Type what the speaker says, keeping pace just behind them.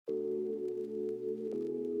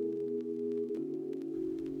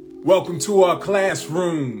Welcome to our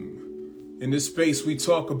classroom. In this space, we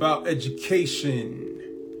talk about education,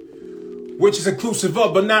 which is inclusive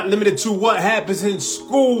of but not limited to what happens in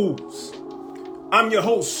schools. I'm your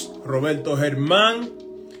host, Roberto Germán,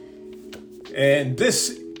 and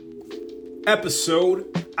this episode,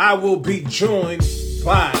 I will be joined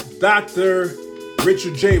by Dr.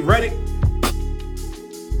 Richard J. Reddick,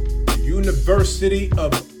 University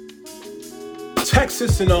of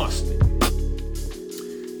Texas in Austin.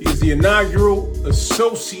 He is the inaugural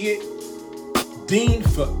Associate Dean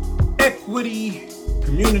for Equity,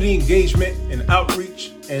 Community Engagement and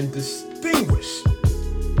Outreach, and Distinguished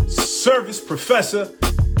Service Professor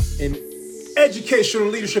in Educational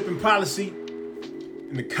Leadership and Policy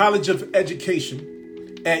in the College of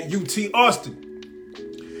Education at UT Austin.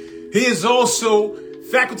 He is also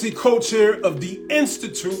faculty co-chair of the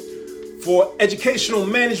Institute for Educational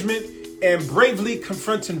Management and Bravely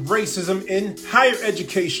Confronting Racism in Higher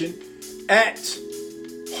Education at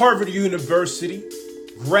Harvard University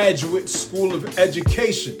Graduate School of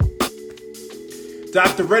Education.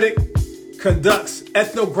 Dr. Reddick conducts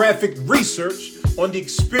ethnographic research on the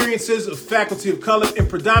experiences of faculty of color in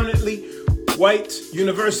predominantly white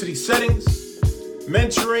university settings,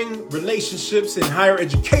 mentoring relationships in higher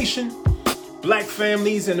education, Black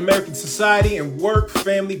families in American society, and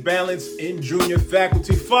work-family balance in junior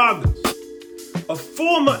faculty fathers. A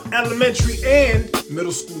former elementary and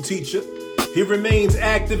middle school teacher, he remains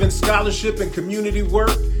active in scholarship and community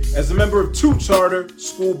work as a member of 2 charter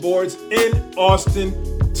school boards in Austin,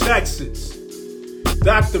 Texas.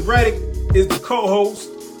 Dr. Reddick is the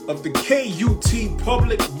co-host of the KUT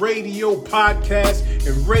Public Radio podcast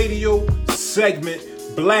and radio segment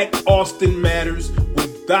Black Austin Matters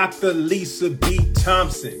with Dr. Lisa B.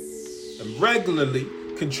 Thompson, and regularly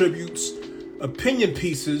contributes opinion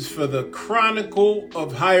pieces for the Chronicle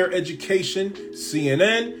of Higher Education,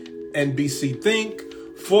 CNN, NBC Think,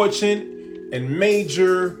 Fortune, and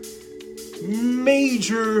major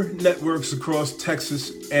networks across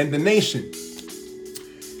Texas and the nation.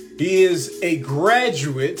 He is a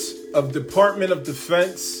graduate of Department of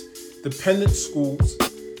Defense Dependent Schools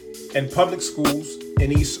and Public Schools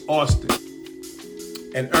in East Austin,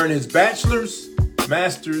 and earned his bachelor's,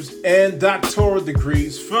 master's, and doctoral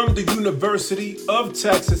degrees from the University of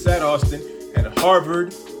Texas at Austin and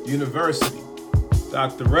Harvard University.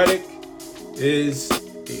 Dr. Reddick is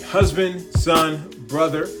a husband, son,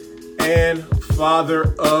 brother, and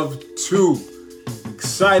father of 2.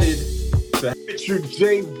 Excited to have Richard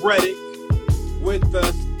J. Reddick with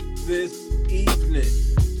us this evening.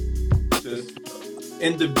 Just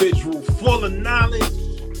individual full of knowledge,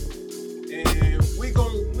 and we're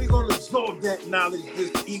gonna absorb that knowledge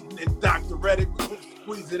this evening. Dr. Reddick, we're gonna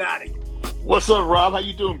squeeze it out of you. What's up, Rob? How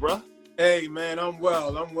you doing, bro? Hey, man, I'm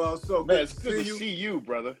well. So man, it's good to see you,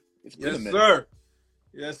 brother. It's been a minute. Sir.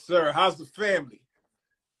 Yes, sir. How's the family?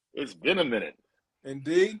 It's been a minute.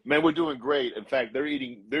 Indeed. Man, we're doing great. In fact, they're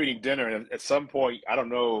eating dinner, and at some point, I don't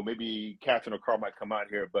know, maybe Catherine or Carl might come out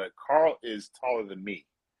here, but Carl is taller than me.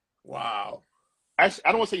 Wow. Actually,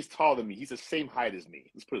 I don't want to say he's taller than me. He's the same height as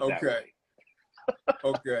me. Let's put it that way.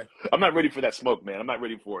 Okay. I'm not ready for that smoke, man. I'm not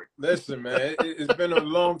ready for it. Listen, man, it's been a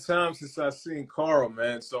long time since I've seen Carl,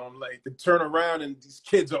 man. So I'm like, to turn around and these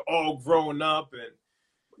kids are all grown up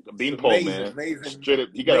and Beanpole, man. Amazing. Straight up,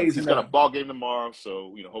 he's got a ball game tomorrow,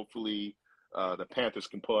 so hopefully the Panthers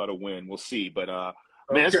can pull out a win. We'll see, but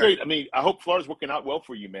man, it's great. I mean, I hope Florida's working out well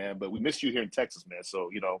for you, man. But we missed you here in Texas, man. So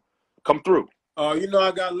come through. I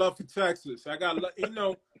got love for Texas.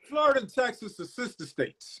 Florida and Texas are sister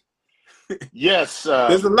states. Yes.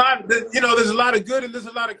 There's a lot. There's a lot of good and there's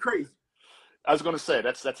a lot of crazy. I was going to say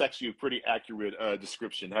that's actually a pretty accurate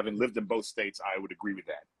description. Having lived in both states, I would agree with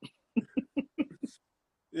that.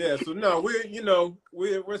 Yeah. So no,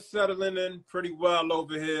 we're settling in pretty well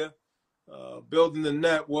over here, building the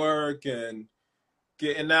network and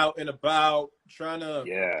getting out and about, trying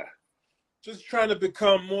to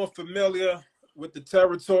become more familiar with the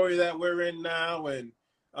territory that we're in now and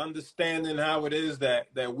understanding how it is that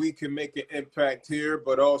we can make an impact here,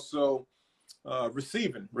 but also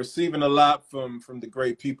receiving a lot from the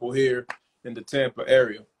great people here in the Tampa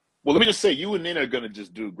area. Well, let me just say, you and Nina are going to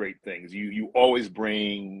just do great things. You always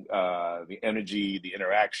bring the energy, the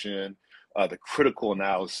interaction, the critical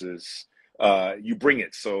analysis. You bring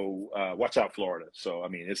it. So watch out, Florida. So, I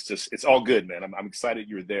mean, it's all good, man. I'm excited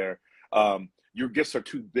you're there. Your gifts are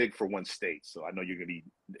too big for one state. So I know you're going to be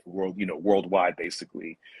worldwide,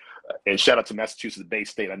 basically. And shout out to Massachusetts Bay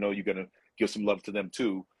State. I know you're going to give some love to them,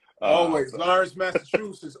 too. Always. Lawrence,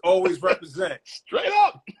 Massachusetts, always represent. Straight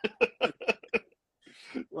up.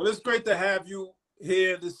 Well, it's great to have you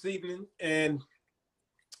here this evening. And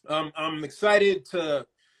I'm excited to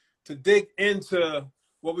dig into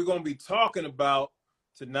what we're going to be talking about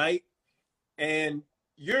tonight. And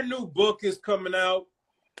your new book is coming out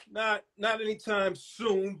not anytime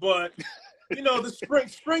soon, but the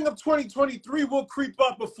spring of 2023 will creep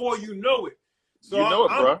up before you know it. So You know it,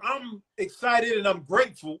 bro. I'm excited and I'm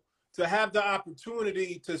grateful to have the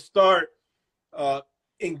opportunity to start uh,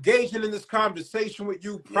 engaging in this conversation with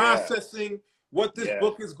you, Yeah, processing what this yeah.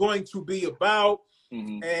 book is going to be about,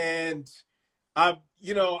 Hmm. and I,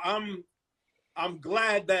 I'm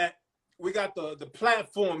glad that we got the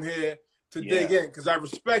platform here to dig Yeah, in because I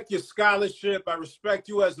respect your scholarship. I respect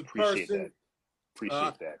you as a appreciate that. person. Uh,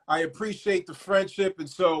 Appreciate that. I appreciate the friendship, and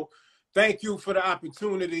so thank you for the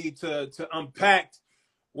opportunity to unpack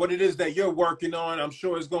what it is that you're working on. I'm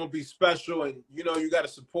sure it's going to be special, and you got a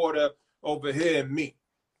supporter over here in me.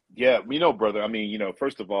 Yeah, brother. I mean,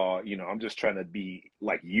 first of all, I'm just trying to be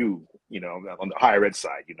like you, on the higher ed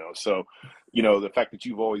side, So, the fact that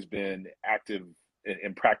you've always been active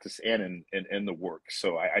in practice and in the work.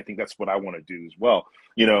 So I think that's what I want to do as well.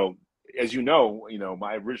 You know, as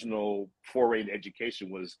my original foray into education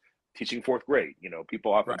was teaching fourth grade.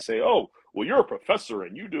 People often Right. say, "Oh, well, you're a professor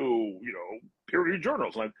and you do, peer-reviewed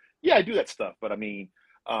journals." Like, yeah, I do that stuff, but I mean,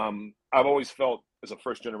 I've always felt as a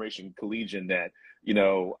first generation collegian that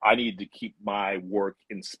I need to keep my work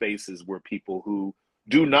in spaces where people who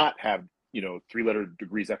do not have, three-letter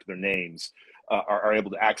degrees after their names are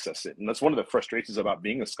able to access it. And that's one of the frustrations about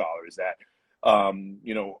being a scholar is that,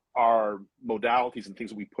 our modalities and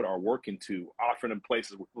things that we put our work into often in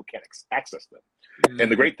places where people can't access them.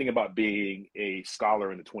 And the Mm, great thing about being a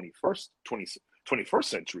scholar in the 21st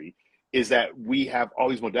century is that we have all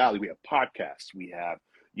these modalities. We have podcasts, we have,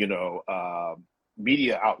 you know,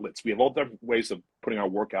 media outlets. We have all different ways of putting our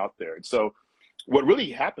work out there. And so what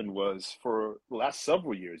really happened was for the last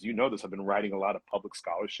several years, this, I've been writing a lot of public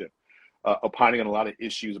scholarship, opining on a lot of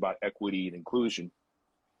issues about equity and inclusion,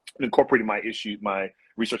 and incorporating my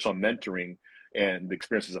research on mentoring and the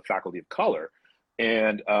experiences of faculty of color.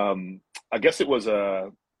 And I guess it was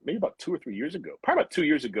maybe about 2 or 3 years ago, probably about 2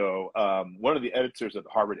 years ago, one of the editors at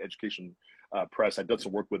Harvard Education Press, I'd done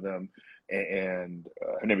some work with them, and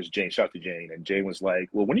her name is Jane. Shout out to Jane. And Jane was like,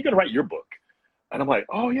 "Well, when are you going to write your book?" And I'm like,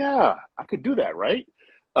 "Oh yeah, I could do that, right?"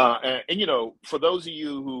 And for those of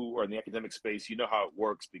you who are in the academic space, you know how it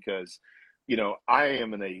works because, I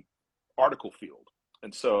am in a article field.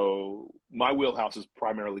 And so my wheelhouse is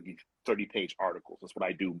primarily 30-page articles. That's what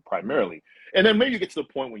I do primarily. And then maybe you get to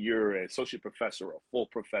the point when you're an associate professor or a full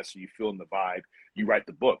professor, you feel in the vibe, you write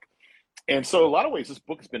the book. And so a lot of ways, this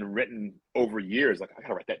book has been written over years. Like, I got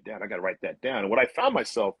to write that down. I got to write that down. And what I found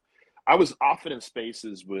myself, I was often in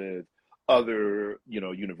spaces with other,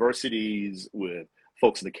 universities, with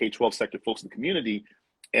folks in the K-12 sector, folks in the community,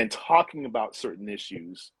 and talking about certain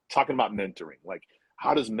issues, talking about mentoring. Like,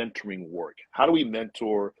 how does mentoring work? How do we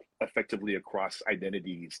mentor effectively across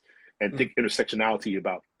identities and mm, think intersectionally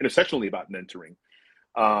about mentoring?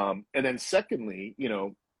 And then secondly,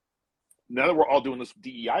 now that we're all doing this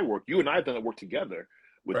DEI work, you and I have done that work together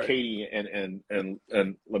with right. Katie and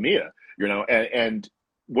Lamia, and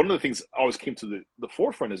one of the things always came to the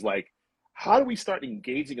forefront is like, how do we start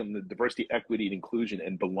engaging in the diversity, equity, and inclusion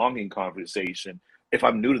and belonging conversation if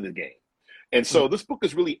I'm new to the game? And Mm, so this book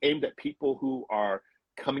is really aimed at people who are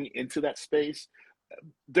coming into that space.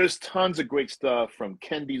 There's tons of great stuff from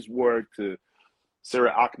Kendi's work to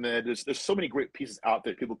Sarah Ahmed. There's so many great pieces out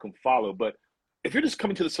there people can follow. But if you're just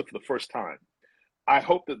coming to this stuff for the first time, I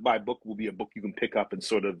hope that my book will be a book you can pick up and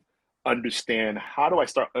sort of understand, how do I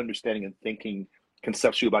start understanding and thinking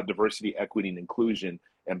conceptually about diversity, equity, and inclusion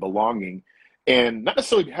and belonging, and not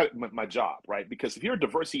necessarily my job, right? Because if you're a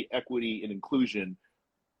diversity, equity, and inclusion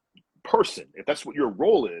person, if that's what your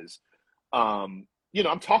role is, I'm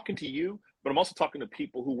talking to you, but I'm also talking to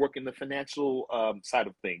people who work in the financial side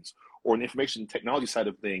of things, or in the information technology side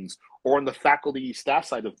of things, or in the faculty staff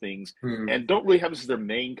side of things, mm, and don't really have this as their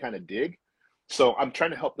main kind of dig. So I'm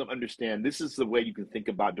trying to help them understand this is the way you can think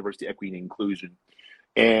about diversity, equity, and inclusion,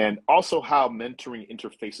 and also how mentoring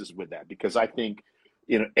interfaces with that. Because I think,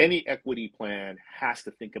 any equity plan has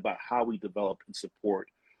to think about how we develop and support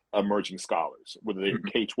emerging scholars, whether they're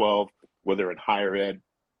mm. K-12, whether they're in higher ed.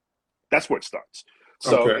 That's where it starts.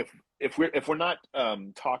 So Okay. if we're not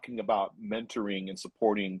talking about mentoring and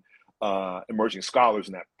supporting emerging scholars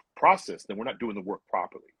in that process, then we're not doing the work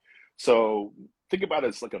properly. So think about it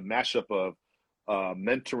as like a mashup of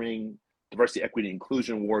mentoring, diversity, equity,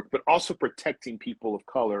 inclusion work, but also protecting people of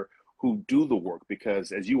color who do the work,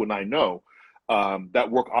 because as you and I know, that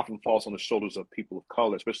work often falls on the shoulders of people of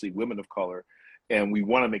color, especially women of color. And we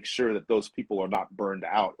want to make sure that those people are not burned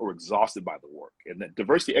out or exhausted by the work. And that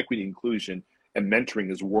diversity, equity, inclusion, and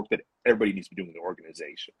mentoring is work that everybody needs to be doing in the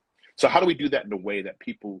organization. So how do we do that in a way that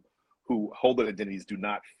people who hold their identities do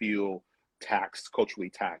not feel taxed, culturally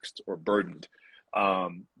taxed or burdened,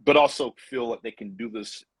 but also feel that they can do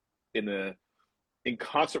this in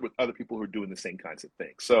concert with other people who are doing the same kinds of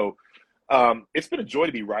things. So it's been a joy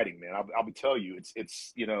to be writing, man. I'll tell you,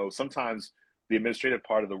 it's sometimes the administrative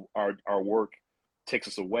part of our work takes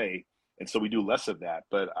us away, and so we do less of that.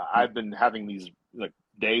 But I've been having these like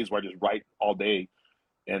days where I just write all day,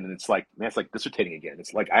 and it's like, man, it's like dissertating again.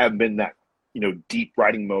 It's like I haven't been in that deep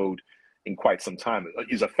writing mode in quite some time.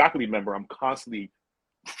 As a faculty member, I'm constantly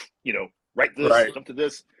write this, Right. jump to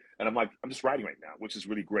this, and I'm just writing right now, which is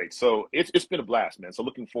really great. So it's been a blast, man. So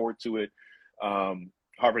looking forward to it.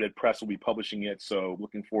 Harvard Ed Press will be publishing it, so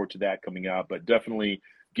looking forward to that coming out. But definitely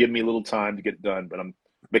give me a little time to get it done, but I'm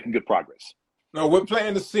making good progress. No, we're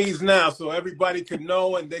planting the seeds now so everybody could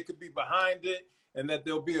know and they could be behind it, and that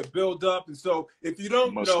there'll be a build-up. And so if you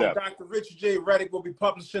don't know, Dr. Richard J. Reddick will be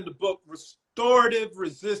publishing the book, Restorative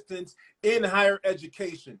Resistance in Higher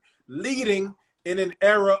Education, Leading in an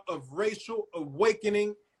Era of Racial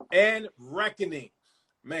Awakening and Reckoning.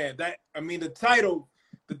 Man, the title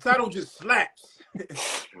just slaps.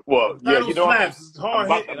 Well, yeah, slaps. It's hard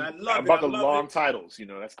hitting. I love it. I'm about the long titles.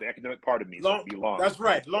 That's the academic part of me. So be long. That's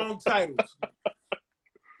right. Long titles.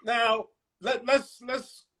 Now let's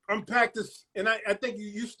unpack this, and I think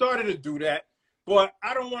you started to do that, but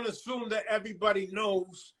I don't want to assume that everybody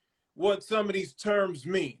knows what some of these terms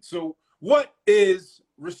mean. So what is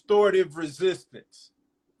restorative resistance?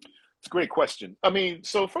 It's a great question.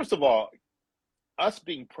 So first of all, us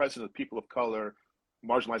being present with people of color,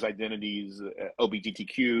 marginalized identities,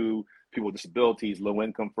 LGBTQ, people with disabilities, low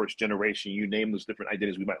income, first generation, you name those different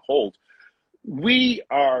identities we might hold, we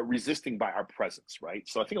are resisting by our presence, right?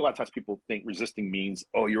 So I think a lot of times people think resisting means,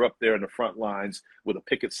 oh, you're up there in the front lines with a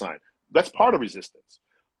picket sign. That's part of resistance.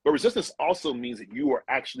 But resistance also means that you are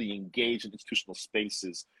actually engaged in institutional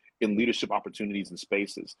spaces, in leadership opportunities and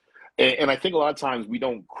spaces. And I think a lot of times we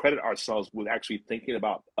don't credit ourselves with actually thinking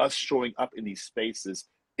about us showing up in these spaces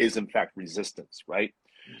is in fact resistance, right?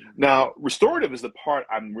 Mm-hmm. Now, restorative is the part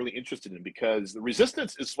I'm really interested in, because the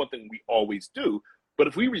resistance is one thing we always do. But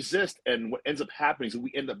if we resist, and what ends up happening is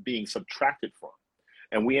we end up being subtracted from,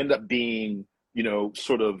 and we end up being,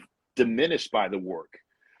 sort of diminished by the work.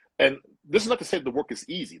 And this is not to say the work is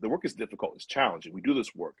easy. The work is difficult. It's challenging. We do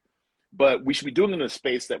this work, but we should be doing it in a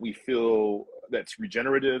space that we feel that's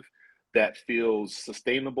regenerative, that feels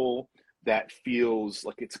sustainable, that feels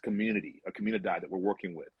like it's a community that we're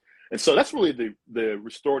working with. And so that's really the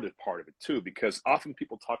restorative part of it too, because often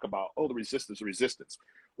people talk about, oh, the resistance.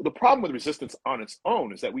 Well, the problem with resistance on its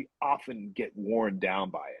own is that we often get worn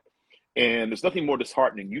down by it. And there's nothing more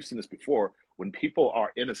disheartening, you've seen this before, when people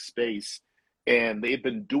are in a space and they've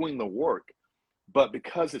been doing the work, but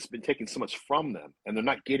because it's been taking so much from them and they're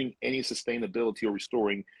not getting any sustainability or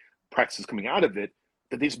restoring practices coming out of it,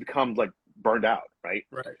 that these become like burned out, right?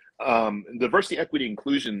 Right. Diversity, equity,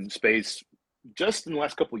 inclusion space, just in the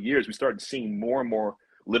last couple of years, we started seeing more and more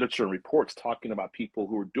literature and reports talking about people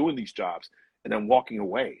who are doing these jobs and then walking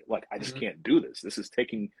away. Like, I just can't do this. This is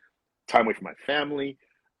taking time away from my family.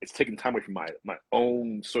 It's taking time away from my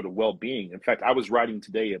own sort of well-being. In fact, I was writing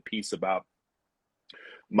today a piece about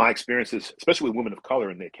my experiences, especially with women of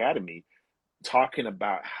color in the academy, talking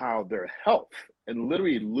about how their health and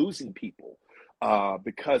literally losing people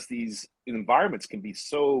because these environments can be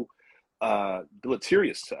so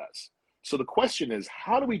deleterious to us. So the question is,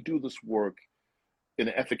 how do we do this work in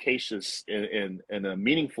an efficacious, in a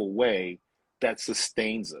meaningful way that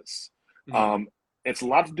sustains us? Mm-hmm. It's a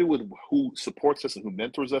lot to do with who supports us and who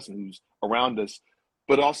mentors us and who's around us,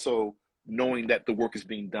 but also knowing that the work is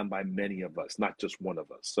being done by many of us, not just one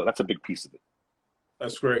of us. So that's a big piece of it.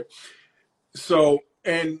 That's great. So,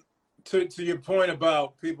 and to your point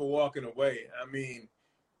about people walking away,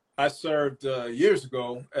 I served years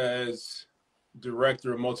ago as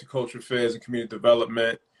director of multicultural affairs and community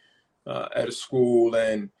development at a school,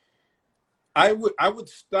 and I would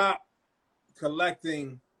stop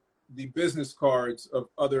collecting the business cards of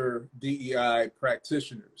other DEI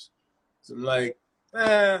practitioners. So I'm like,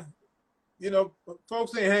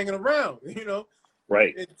 folks ain't hanging around,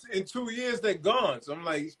 Right. In 2 years, they're gone. So I'm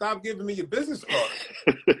like, stop giving me your business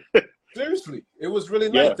card. Seriously, it was really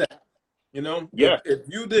like that. Yeah.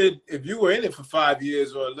 If you were in it for 5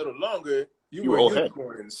 years or a little longer, you were a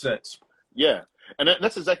unicorn in a sense. Yeah. And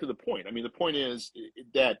that's exactly the point. The point is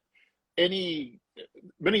that many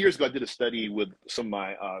years ago, I did a study with some of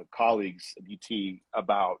my colleagues at UT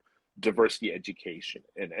about diversity education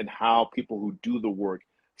and how people who do the work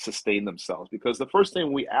sustain themselves. Because the first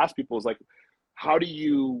thing we ask people is like, how do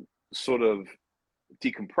you sort of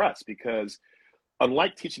decompress? Because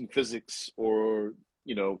unlike teaching physics or,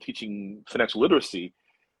 teaching financial literacy,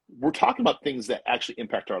 we're talking about things that actually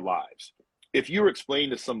impact our lives. If you're explaining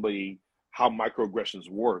to somebody how microaggressions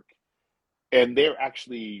work and they're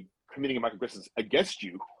actually committing microaggressions against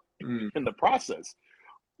you in the process,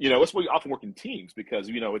 that's why we often work in teams, because,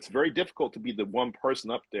 it's very difficult to be the one person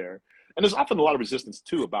up there. And there's often a lot of resistance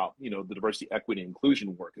too about, the diversity, equity, and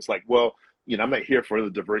inclusion work. It's like, well, I'm not here for the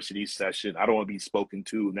diversity session. I don't want to be spoken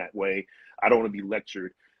to in that way. I don't want to be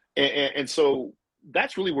lectured. And so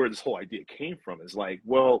that's really where this whole idea came from, is like,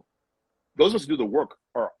 well, those of us who do the work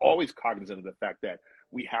are always cognizant of the fact that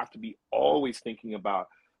we have to be always thinking about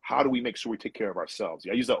how do we make sure we take care of ourselves.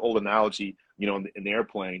 I use that old analogy, in the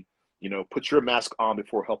airplane, put your mask on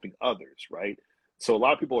before helping others, right? So a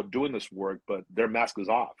lot of people are doing this work, but their mask is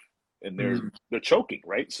off and they're choking,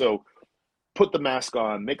 right? So put the mask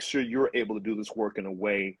on, make sure you're able to do this work in a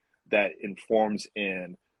way that informs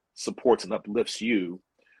and supports and uplifts you.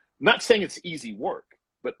 Not saying it's easy work,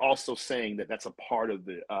 but also saying that that's a part of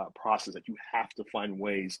the process, that you have to find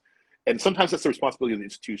ways. And sometimes that's the responsibility of the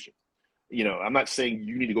institution. I'm not saying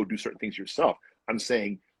you need to go do certain things yourself. I'm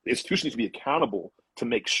saying the institution needs to be accountable to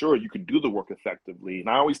make sure you can do the work effectively. And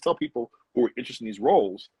I always tell people who are interested in these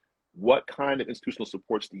roles, what kind of institutional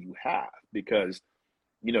supports do you have? Because,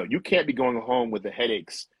 you can't be going home with the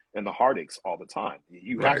headaches and the heartaches all the time.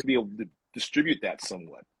 You have to be able to distribute that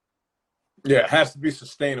somewhat. Yeah, it has to be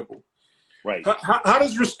sustainable. Right. How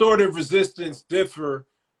does restorative resistance differ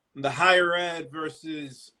in the higher ed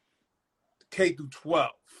versus K through 12?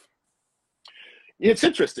 It's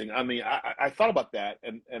interesting. I mean, I thought about that,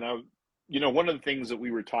 and I, one of the things that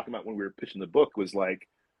we were talking about when we were pitching the book was like,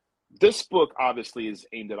 this book obviously is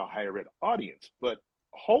aimed at a higher ed audience, but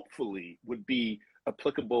hopefully would be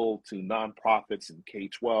applicable to nonprofits in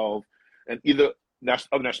K-12 and either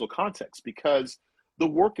other national contexts, because the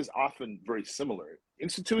work is often very similar.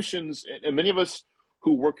 Institutions, and many of us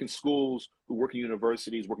who work in schools, who work in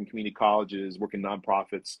universities, work in community colleges, work in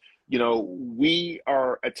nonprofits, we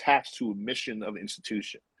are attached to a mission of the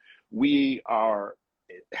institution. We are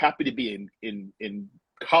happy to be in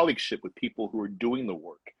colleagueship with people who are doing the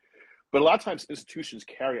work. But a lot of times institutions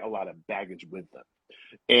carry a lot of baggage with them.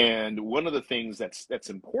 And one of the things that's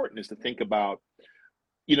important is to think about,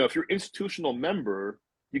 if you're an institutional member,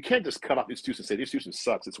 you can't just cut off the institution and say, the institution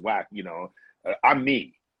sucks, it's whack, I'm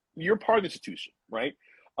me. You're part of the institution, right?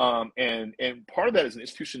 And part of that is an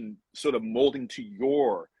institution sort of molding to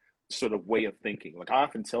your sort of way of thinking. Like I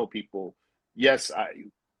often tell people, yes,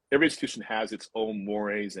 every institution has its own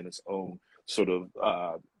mores and its own sort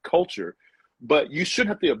of culture, but you shouldn't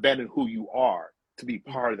have to abandon who you are to be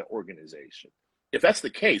part of the organization. If that's the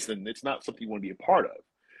case, then it's not something you want to be a part of.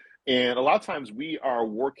 And a lot of times we are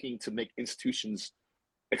working to make institutions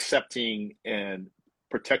accepting and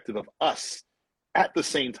protective of us at the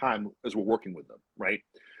same time as we're working with them, right?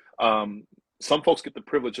 Some folks get the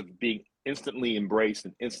privilege of being instantly embraced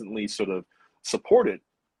and instantly sort of supported.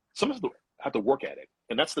 Some of us have to work at it.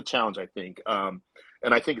 And that's the challenge, I think. And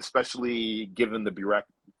I think especially given the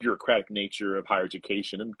bureaucratic nature of higher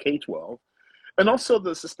education and K-12, and also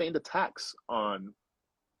the sustained attacks on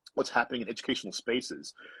what's happening in educational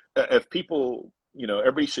spaces. If people,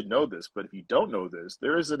 everybody should know this, but if you don't know this,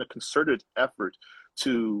 there is a concerted effort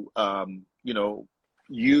to,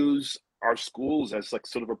 use our schools as like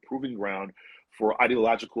sort of a proving ground for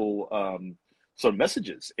ideological sort of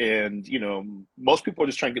messages. And, most people are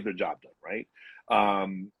just trying to get their job done, right?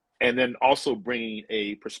 And then also bringing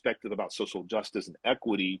a perspective about social justice and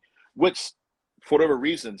equity, which, for whatever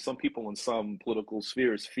reason, some people in some political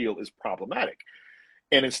spheres feel is problematic.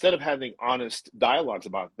 And instead of having honest dialogues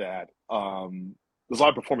about that, there's a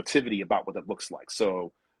lot of performativity about what that looks like.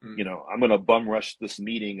 So, I'm going to bum rush this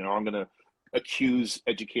meeting, and I'm going to accuse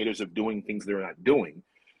educators of doing things they're not doing.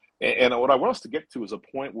 And what I want us to get to is a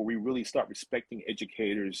point where we really start respecting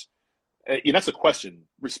educators. That's a question,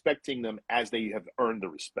 respecting them as they have earned the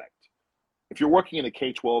respect. If you're working in a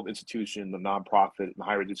K-12 institution, the nonprofit, and the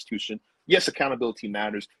higher ed institution, yes, accountability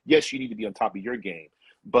matters. Yes, you need to be on top of your game.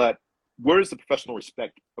 But where is the professional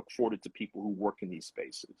respect afforded to people who work in these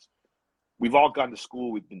spaces? We've all gone to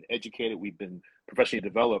school. We've been educated. We've been professionally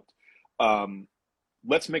developed.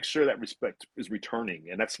 Let's make sure that respect is returning.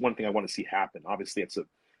 And that's one thing I want to see happen. Obviously, it's a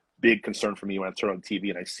big concern for me when I turn on TV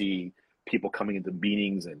and I see people coming into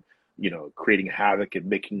meetings and, creating havoc and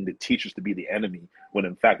making the teachers to be the enemy, when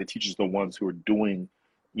in fact the teachers are the ones who are doing,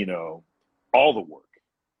 all the work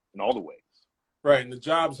in all the ways. Right, and the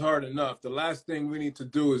job's hard enough. The last thing we need to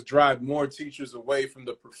do is drive more teachers away from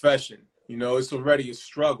the profession. You know, it's already a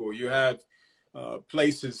struggle. You have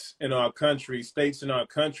places in our country, states in our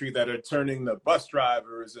country that are turning the bus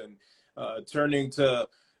drivers and turning to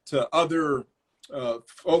other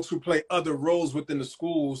folks who play other roles within the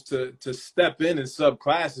schools to step in sub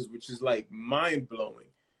classes, which is like mind blowing,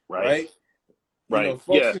 Right. right? You know, Right.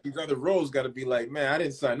 folks Yeah. in these other roles got to be like, man, I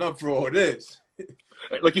didn't sign up for all this.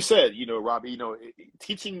 Like you said, Robbie,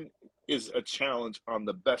 teaching is a challenge on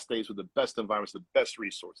the best days with the best environments, the best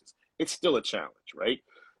resources. It's still a challenge, right?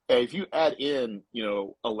 And if you add in,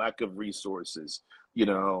 a lack of resources,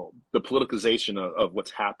 the politicization of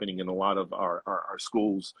what's happening in a lot of our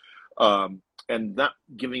schools, and not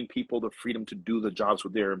giving people the freedom to do the jobs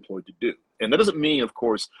what they're employed to do. And that doesn't mean, of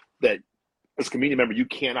course, that as a community member, you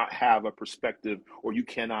cannot have a perspective or you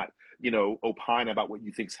cannot, opine about what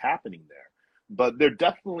you think's happening there. But there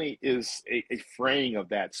definitely is a fraying of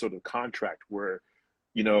that sort of contract where,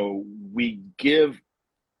 we give,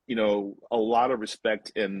 a lot of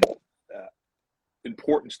respect and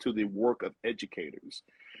importance to the work of educators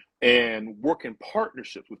and work in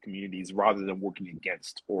partnerships with communities rather than working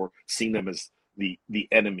against or seeing them as the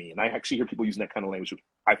enemy. And I actually hear people using that kind of language, which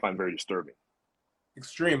I find very disturbing.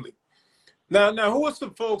 Extremely. Now, who are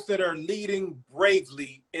some folks that are leading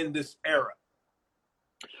bravely in this era?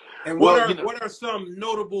 And Well, what are some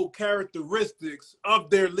notable characteristics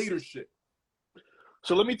of their leadership?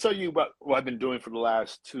 so let me tell you about what I've been doing for the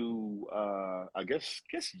last I guess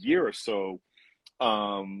year or so,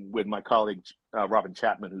 with my colleague Robin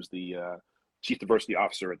Chapman, who's the chief diversity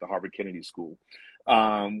officer at the Harvard Kennedy School.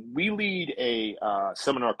 We lead a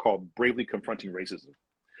seminar called Bravely Confronting Racism.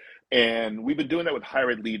 And we've been doing that with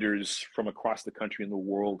higher ed leaders from across the country and the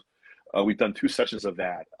world. We've done 2 sessions of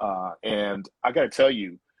that. And I got to tell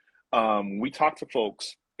you, we talk to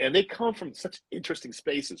folks and they come from such interesting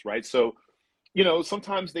spaces, right? So,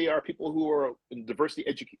 sometimes they are people who are in diversity,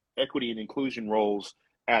 equity, and inclusion roles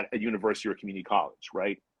at a university or community college,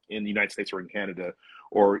 right? In the United States or in Canada,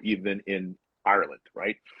 or even in Ireland,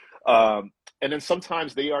 right? And then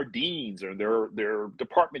sometimes they are deans or they're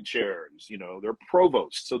department chairs, they're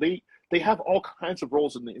provosts. So they have all kinds of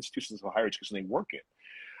roles in the institutions of higher education they work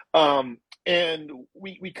in. And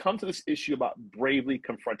we come to this issue about bravely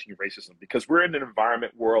confronting racism because we're in an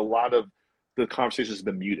environment where a lot of the conversation has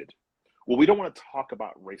been muted. Well, we don't want to talk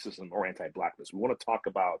about racism or anti-Blackness. We want to talk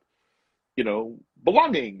about,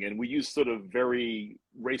 belonging. And we use sort of very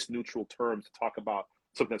race neutral terms to talk about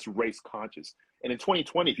something that's race conscious. And in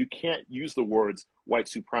 2020, if you can't use the words white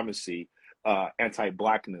supremacy,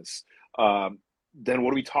 anti-Blackness, then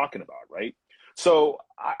what are we talking about, right? So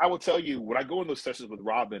I will tell you, when I go in those sessions with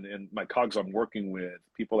Robin and my colleagues I'm working with,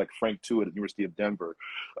 people like Frank Tu at the University of Denver,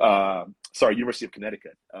 University of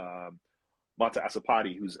Connecticut, Mata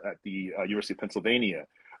Asapati, who's at the University of Pennsylvania,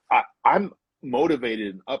 I'm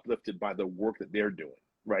motivated and uplifted by the work that they're doing,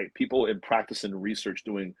 right? People in practice and research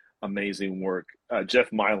doing amazing work.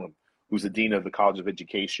 Jeff Milam, who's the Dean of the College of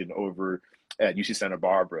Education over at UC Santa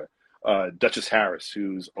Barbara. Duchess Harris,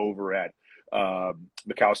 who's over at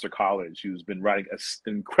Macalester College, who's been writing an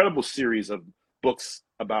incredible series of books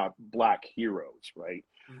about Black heroes, right?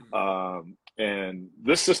 Mm-hmm. And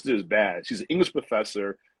this sister is bad. She's an English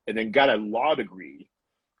professor and then got a law degree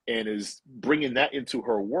and is bringing that into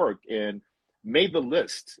her work and made the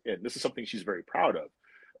list. And this is something she's very proud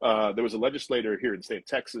of. There was a legislator here in the state of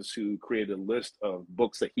Texas who created a list of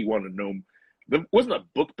books that he wanted to know. There wasn't a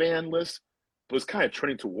book ban list, but it was kind of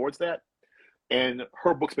trending towards that. And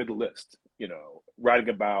her books made the list, writing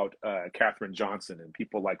about Katherine Johnson and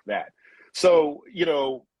people like that. So,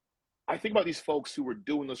 I think about these folks who were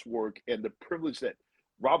doing this work and the privilege that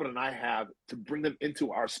Robin and I have to bring them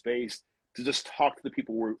into our space to just talk to the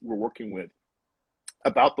people we're working with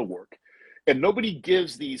about the work. And nobody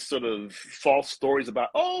gives these sort of false stories about,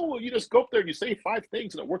 oh, well, you just go up there and you say 5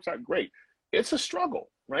 things and it works out great. It's a struggle,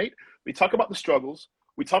 right? We talk about the struggles.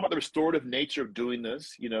 We talk about the restorative nature of doing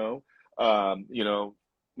this.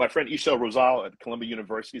 My friend Ishel Rosal at Columbia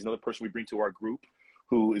University is another person we bring to our group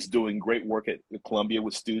who is doing great work at Columbia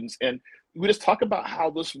with students. And we just talk about how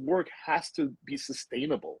this work has to be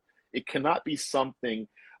sustainable. It cannot be something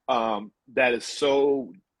that is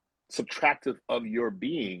so subtractive of your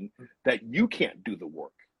being that you can't do the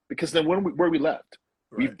work, because then where are we left?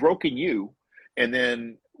 Right. We've broken you, and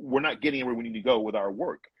then we're not getting where we need to go with our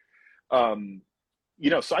work.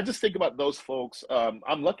 So I just think about those folks.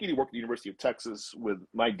 I'm lucky to work at the University of Texas with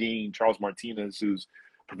my dean, Charles Martinez, who's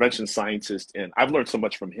a prevention scientist, and I've learned so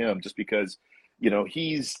much from him just because,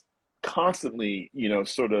 he's constantly,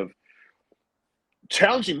 sort of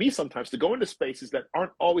challenging me sometimes to go into spaces that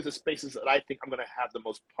aren't always the spaces that I think I'm going to have the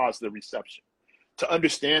most positive reception. To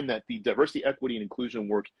understand that the diversity, equity, and inclusion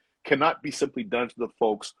work cannot be simply done to the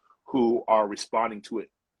folks who are responding to it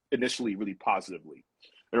initially really positively.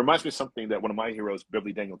 It reminds me of something that one of my heroes,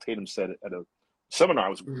 Beverly Daniel Tatum, said at a seminar I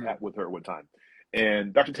was at with her one time.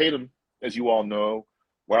 And Dr. Tatum, as you all know,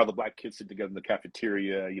 while the Black kids sit together in the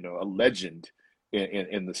cafeteria, you know, a legend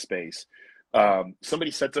in the space.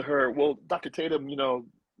 Somebody said to her, well, Dr. Tatum, you know,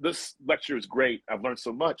 this lecture is great. I've learned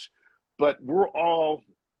so much, but we're all,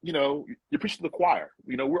 you know, you're preaching to the choir.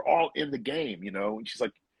 You know, we're all in the game, you know. And she's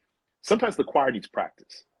like, sometimes the choir needs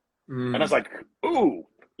practice. And I was like, ooh,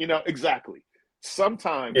 you know, exactly.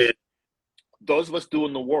 Sometimes those of us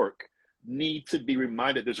doing the work need to be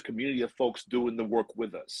reminded there's a community of folks doing the work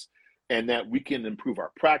with us, and that we can improve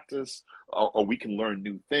our practice, or we can learn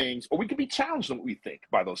new things, or we can be challenged on what we think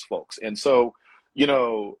by those folks. And so, you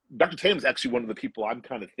know, Dr. Tatum is actually one of the people I'm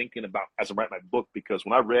kind of thinking about as I write my book, because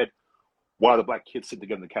when I read Why the Black Kids Sit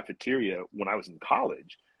Together in the Cafeteria when I was in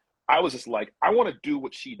college, I was just like, I want to do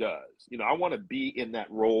what she does. You know, I want to be in that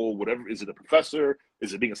role, whatever. Is it a professor?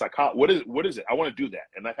 Is it being a psychologist? What is it? I want to do that.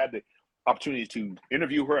 And I've had the opportunity to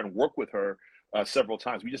interview her and work with her several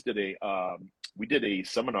times. We just did a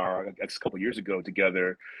seminar a couple of years ago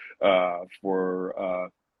together for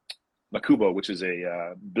Makubo, which is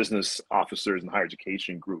a business officers and higher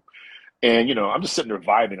education group. And, you know, I'm just sitting there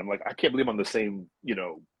vibing. I'm like, I can't believe I'm on the same, you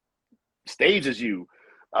know, stage as you.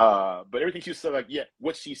 But everything she said, like, yeah,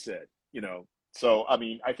 what she said, you know. So, I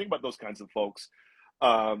mean, I think about those kinds of folks.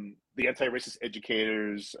 The anti-racist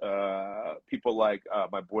educators, people like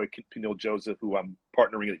my boy Peniel Joseph, who I'm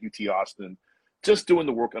partnering at UT Austin, just doing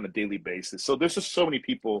the work on a daily basis. So there's just so many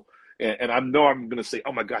people, and I know I'm going to say,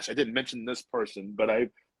 oh my gosh, I didn't mention this person, but I've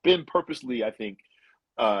been purposely, I think,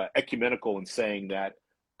 ecumenical in saying that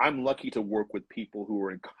I'm lucky to work with people who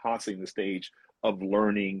are constantly in the stage of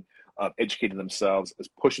learning, of educating themselves, is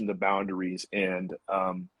pushing the boundaries. And,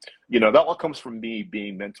 you know, that all comes from me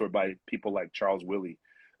being mentored by people like Charles Willey,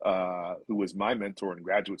 who was my mentor in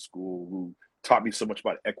graduate school, who taught me so much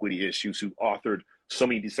about equity issues, who authored so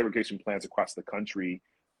many desegregation plans across the country,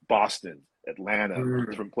 Boston, Atlanta,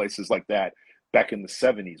 different places like that, back in the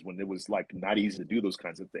 70s when it was like not easy to do those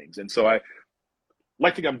kinds of things. And so I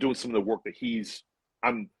like to think I'm doing some of the work that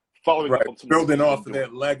I'm following up on some building off of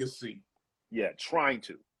that legacy. Yeah, trying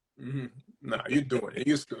to. No, you're doing it.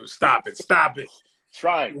 You stop it. Stop it.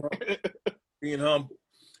 Trying. Being humble.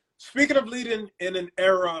 Speaking of leading in an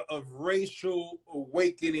era of racial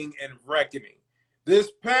awakening and reckoning,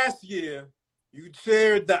 this past year, you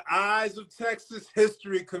chaired the Eyes of Texas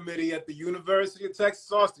History Committee at the University of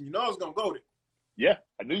Texas, Austin. You know I was going to go there. Yeah,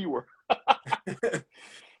 I knew you were.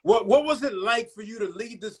 What was it like for you to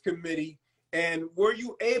lead this committee, and were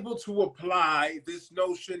you able to apply this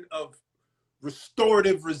notion of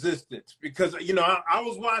restorative resistance? Because, you know, I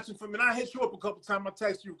was watching from, and I hit you up a couple times, I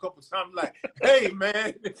texted you a couple times, like, hey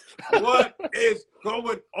man, what is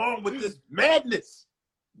going on with this madness?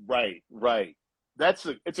 Right.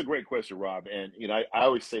 It's a great question, Rob. And, you know, I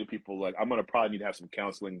always say to people, like, I'm going to probably need to have some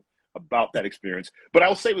counseling about that experience, but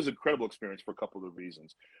I'll say it was an incredible experience for a couple of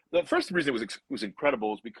reasons. The first reason it was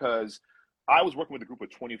incredible is because I was working with a group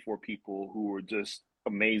of 24 people who were just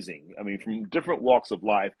amazing. I mean, from different walks of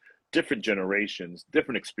life, different generations,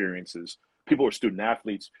 different experiences. People who were student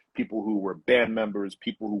athletes, people who were band members,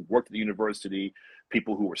 people who worked at the university,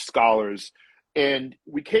 people who were scholars. And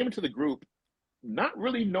we came into the group not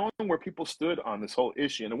really knowing where people stood on this whole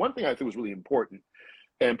issue. And the one thing I think was really important,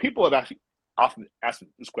 and people have actually often asked me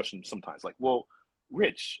this question sometimes, like, well,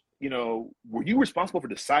 Rich, you know, were you responsible for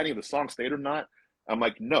deciding if the song stayed or not? I'm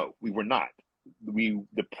like, no, we were not. The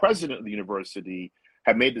president of the university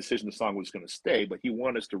had made the decision the song was going to stay, but he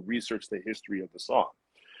wanted us to research the history of the song.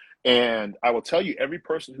 And I will tell you, every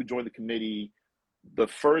person who joined the committee, the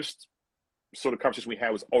first sort of conversation we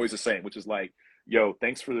had was always the same, which is like, yo,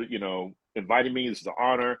 thanks for, you know, inviting me. This is an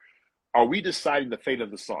honor. Are we deciding the fate of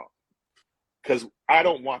the song? Because I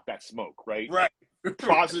don't want that smoke, right? Right.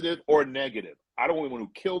 Positive or negative. I don't want anyone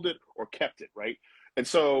who killed it or kept it, right? And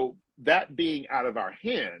so that being out of our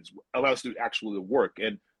hands allows us to do actually the work.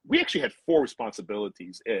 And we actually had 4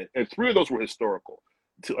 responsibilities, and 3 of those were historical: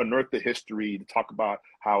 to unearth the history, to talk about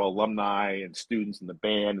how alumni and students and the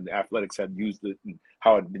band and the athletics had used it and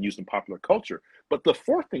how it had been used in popular culture. But the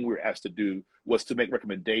 4th thing we were asked to do was to make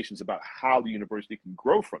recommendations about how the university can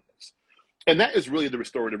grow from this. And that is really the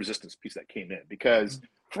restorative resistance piece that came in. Because,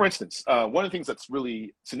 for instance, one of the things that's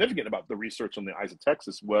really significant about the research on the Eyes of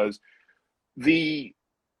Texas was the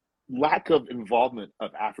lack of involvement of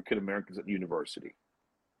African Americans at the university.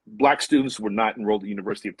 Black students were not enrolled at the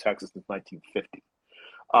University of Texas since 1950.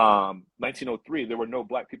 1903, there were no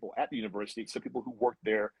black people at the university except people who worked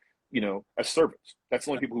there, as servants. That's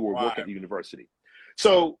the only people who were working at Wild. the university.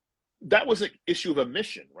 So that was an issue of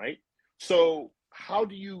omission, right? So how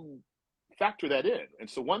do you factor that in? And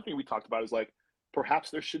so one thing we talked about is like, perhaps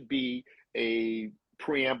there should be a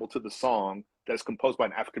preamble to the song that's composed by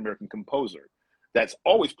an African American composer that's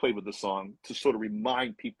always played with the song to sort of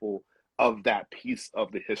remind people of that piece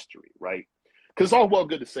of the history, right? Because it's all well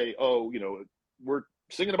good to say, oh, we're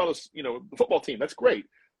singing about the football team. That's great,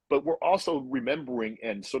 but we're also remembering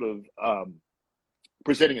and sort of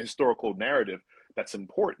presenting a historical narrative that's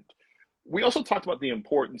important. We also talked about the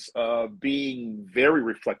importance of being very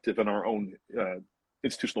reflective in our own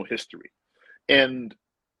institutional history. And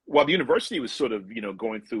while the university was sort of,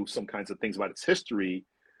 going through some kinds of things about its history,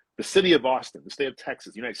 the city of Austin, the state of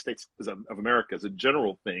Texas, the United States of America as a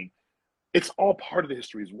general thing, it's all part of the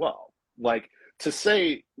history as well. Like to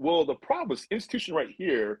say, well, the problem is institution right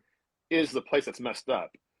here is the place that's messed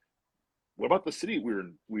up. What about the city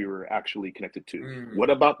we were actually connected to? Mm. What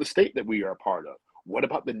about the state that we are a part of? What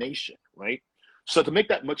about the nation, right? So to make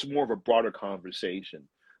that much more of a broader conversation,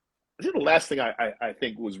 I think the last thing I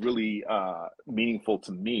think was really meaningful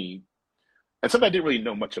to me, and something I didn't really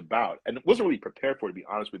know much about, and wasn't really prepared for, to be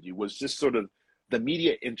honest with you, was just sort of the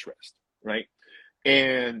media interest, right?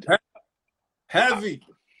 And Heavy.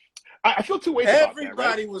 I feel two ways about that, right?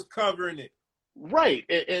 Everybody was covering it. Right.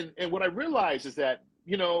 And what I realized is that,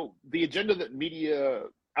 the agenda that media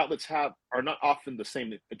outlets have are not often the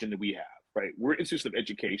same agenda we have, right? We're institutions of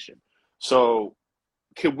education. So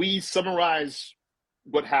can we summarize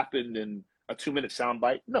what happened in a 2-minute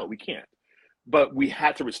soundbite? No, we can't. But we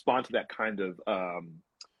had to respond to that kind of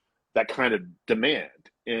demand.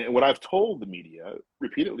 And what I've told the media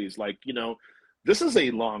repeatedly is like, this is a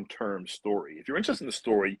long-term story. If you're interested in the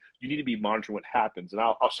story, you need to be monitoring what happens. And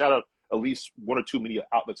I'll shout out at least 1 or 2 media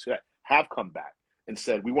outlets that have come back and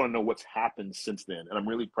said, we want to know what's happened since then. And I'm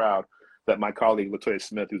really proud that my colleague, Latoya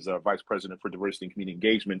Smith, who's a vice president for diversity and community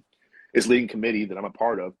engagement, is leading a committee that I'm a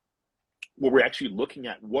part of, where we're actually looking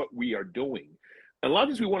at what we are doing. And a lot of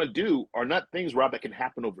things we want to do are not things, Rob, that can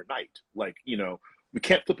happen overnight. Like, we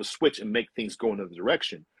can't flip a switch and make things go in another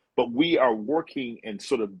direction, but we are working and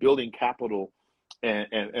sort of building capital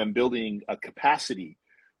and building a capacity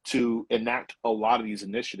to enact a lot of these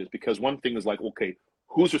initiatives. Because one thing is like, okay,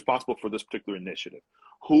 who's responsible for this particular initiative?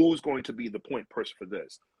 Who's going to be the point person for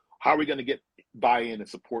this? How are we going to get buy-in and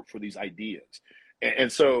support for these ideas?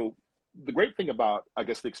 And so the great thing about, I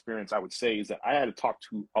guess, the experience, I would say, is that I had to talk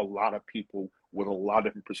to a lot of people with a lot of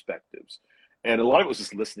different perspectives. And a lot of it was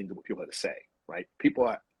just listening to what people had to say, right?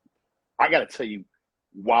 I got to tell you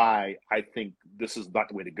why I think this is not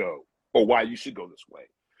the way to go, or why you should go this way.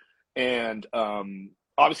 And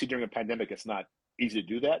obviously during a pandemic, it's not easy to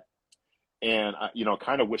do that. And I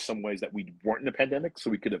kind of wish some ways that we weren't in a pandemic so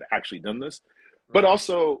we could have actually done this. But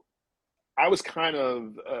also, I was kind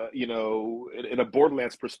of, in a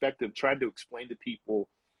Borderlands perspective, trying to explain to people,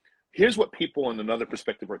 here's what people in another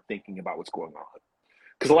perspective are thinking about what's going on.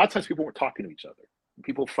 Because a lot of times people weren't talking to each other.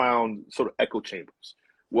 People found sort of echo chambers.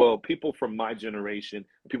 Well, people from my generation,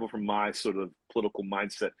 people from my sort of political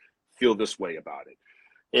mindset feel this way about it.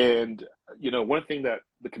 And, one thing that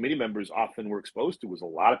the committee members often were exposed to was a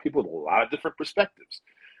lot of people with a lot of different perspectives.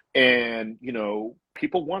 And,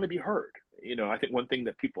 people want to be heard. I think one thing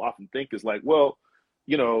that people often think is like, well,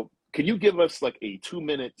 can you give us like a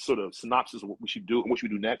 2-minute sort of synopsis of what we should do and what should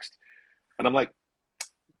we do next? And I'm like,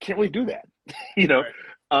 can't really do that,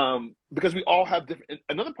 Right. Because we all have different.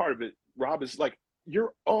 Another part of it, Rob, is like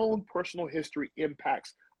your own personal history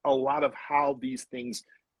impacts a lot of how these things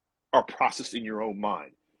are processed in your own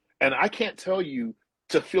mind. And I can't tell you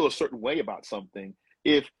to feel a certain way about something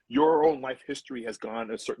if your own life history has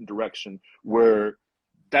gone a certain direction where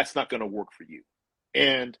that's not going to work for you.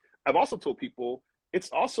 And I've also told people it's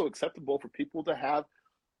also acceptable for people to have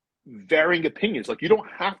varying opinions. Like you don't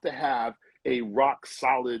have to have a rock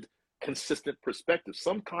solid, consistent perspective.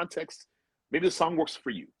 Some contexts, maybe the song works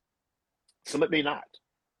for you. Some it may not.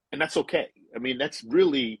 And that's okay. I mean, that's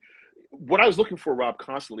really what I was looking for, Rob,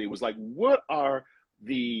 constantly was like, what are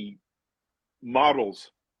the models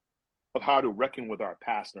of how to reckon with our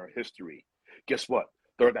past and our history? Guess what?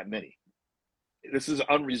 There are that many. This is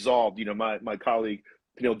unresolved. My colleague,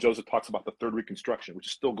 Peniel Joseph, talks about the third Reconstruction, which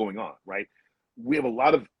is still going on, right? We have a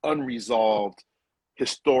lot of unresolved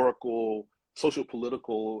historical, social,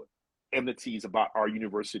 political enmities about our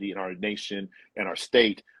university and our nation and our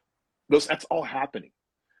state. That's all happening.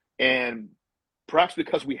 And perhaps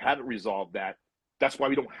because we haven't resolved that, that's why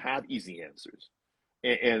we don't have easy answers.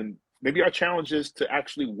 And maybe our challenge is to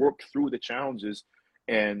actually work through the challenges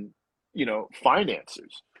and find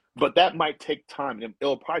answers. But that might take time, and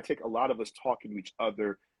it'll probably take a lot of us talking to each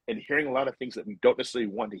other and hearing a lot of things that we don't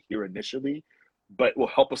necessarily want to hear initially, but will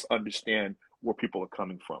help us understand where people are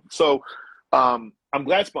coming from. So I'm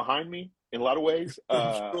glad it's behind me in a lot of ways,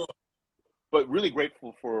 Sure. but really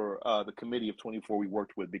grateful for the committee of 24 we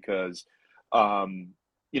worked with, because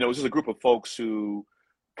it was just a group of folks who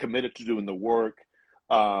committed to doing the work,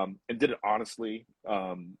 and did it honestly.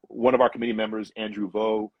 One of our committee members, Andrew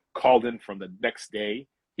Vo, called in from the next day.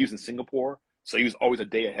 He was in Singapore, so he was always a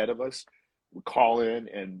day ahead of us. Would call in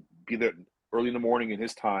and be there early in the morning in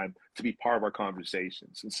his time to be part of our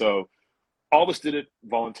conversations. And so all of us did it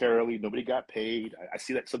voluntarily. Nobody got paid. I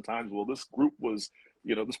see that sometimes. Well, this group was,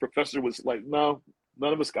 this professor was like, no,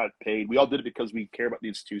 none of us got paid. We all did it because we care about the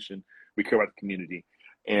institution. We care about the community.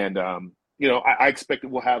 And, I expect that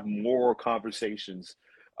we'll have more conversations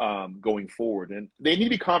going forward. And they need to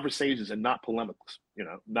be conversations and not polemics,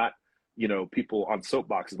 not, people on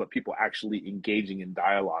soapboxes, but people actually engaging in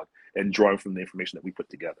dialogue and drawing from the information that we put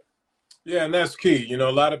together. Yeah, and that's key.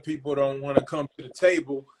 A lot of people don't want to come to the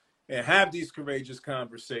table and have these courageous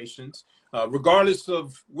conversations, regardless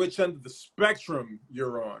of which end of the spectrum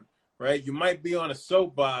you're on, right? You might be on a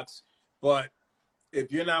soapbox, but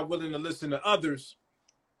if you're not willing to listen to others,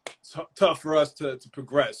 it's tough for us to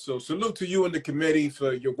progress. So salute to you and the committee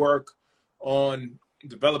for your work on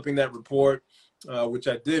developing that report, which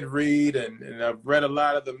I did read, and I've read a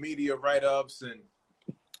lot of the media write-ups,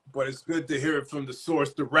 but it's good to hear it from the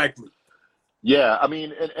source directly. Yeah, I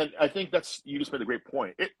mean, and I think you just made a great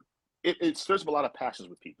point. It stirs up a lot of passions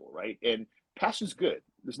with people, right? And passion's good.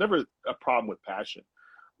 There's never a problem with passion.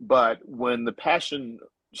 But when the passion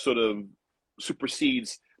sort of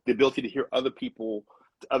supersedes the ability to hear other people,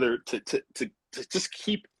 to just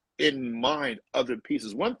keep in mind other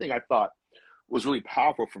pieces. One thing I thought was really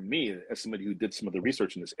powerful for me as somebody who did some of the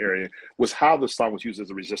research in this area was how the song was used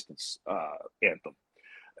as a resistance anthem.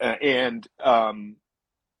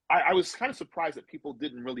 I was kind of surprised that people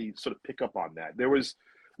didn't really sort of pick up on that. There was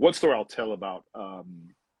one story I'll tell about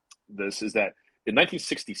this is that in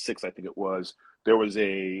 1966, I think it was, there was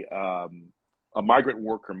a migrant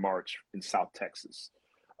worker march in South Texas.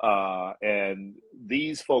 And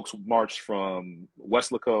these folks marched from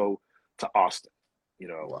Weslaco to Austin,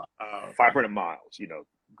 500 miles,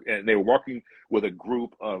 and they were working with a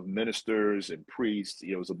group of ministers and priests.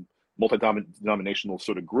 It was a multi-denominational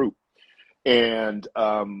sort of group. And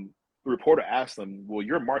the reporter asked them, well,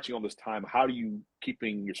 you're marching all this time. How are you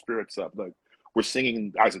keeping your spirits up? Like, we're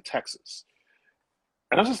singing Eyes of Texas.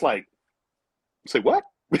 And I was just like, say what?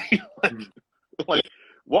 like,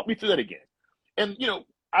 walk me through that again. And,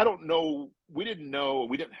 I don't know. We didn't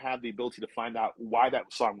have the ability to find out why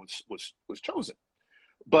that song was chosen.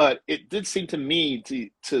 But it did seem to me to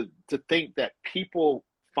think that people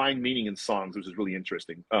find meaning in songs, which is really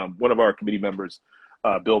interesting. One of our committee members,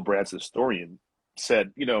 Bill Brands, historian,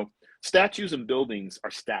 said, statues and buildings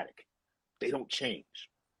are static. They don't change.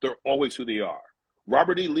 They're always who they are.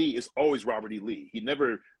 Robert E. Lee is always Robert E. Lee. He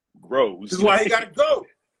never grows. This is why he got to go.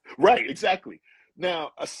 Right, exactly.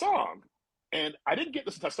 Now, a song, and I didn't get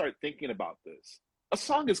this until I started thinking about this, a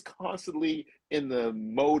song is constantly in the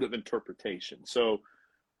mode of interpretation. So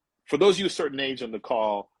for those of you a certain age on the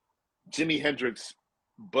call, Jimi Hendrix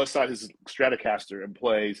busts out his Stratocaster and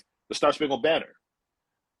plays the Star Spangled Banner.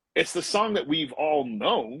 It's the song that we've all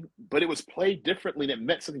known, but it was played differently and it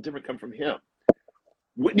meant something different come from him.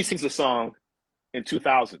 Whitney sings the song in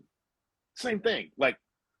 2000. Same thing. Like,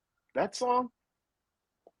 that song,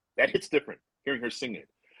 that hits different, hearing her sing it.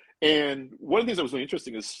 And one of the things that was really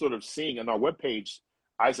interesting is sort of seeing on our webpage,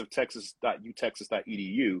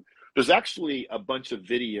 eyesoftexas.utexas.edu, there's actually a bunch of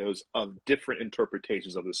videos of different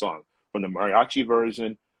interpretations of the song, from the mariachi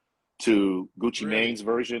version to Gucci Mane's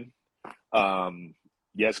version.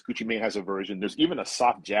 Yes, Gucci Mane has a version. There's even a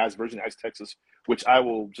soft jazz version of Ice Texas, which I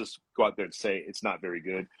will just go out there and say it's not very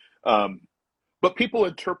good. But people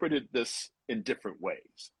interpreted this in different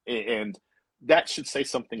ways. And that should say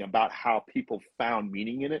something about how people found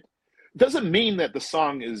meaning in it. Doesn't mean that the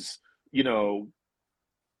song is,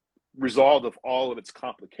 resolved of all of its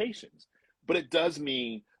complications, but it does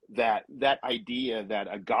mean that idea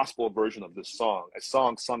that a gospel version of this song, a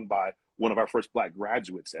song sung by one of our first Black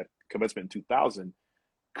graduates at commencement in 2000,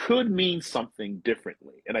 could mean something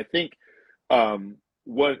differently. And I think I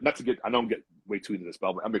don't get way too into this,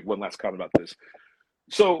 but I'll make one last comment about this.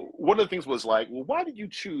 So one of the things was like, well, why did you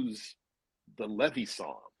choose the Levee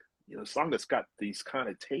song? A song that's got these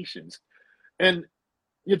connotations. And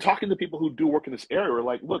you're talking to people who do work in this area are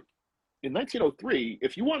like, look, in 1903,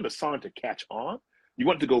 if you wanted a song to catch on, you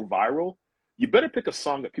want it to go viral, you better pick a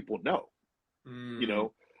song that people know.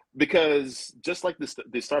 because just like this,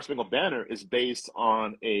 the Star Spangled Banner is based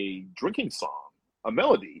on a drinking song, a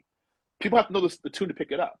melody. People have to know the tune to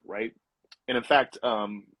pick it up, right? And in fact,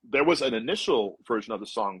 there was an initial version of the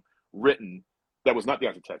song written that was not the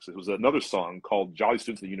Art of Texas. It was another song called "Jolly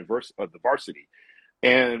Students of the Varsity,"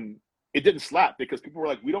 and it didn't slap because people were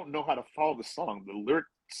like, "We don't know how to follow the song, the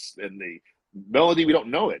lyrics and the melody. We don't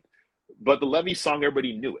know it." But the Levee song,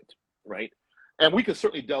 everybody knew it, right? And we can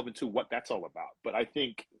certainly delve into what that's all about. But I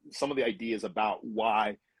think some of the ideas about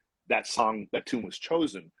why that song, that tune was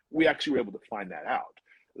chosen, we actually were able to find that out,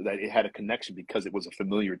 that it had a connection because it was a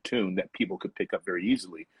familiar tune that people could pick up very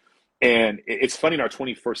easily. And it's funny in our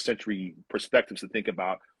 21st century perspectives to think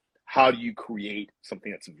about how do you create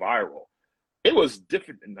something that's viral. It was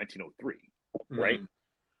different in 1903, right? Mm-hmm.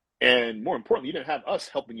 And more importantly, you didn't have us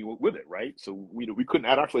helping you with it, right? So we couldn't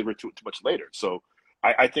add our flavor to it too much later. So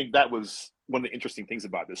I think that was one of the interesting things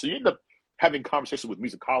about this. So you end up having conversations with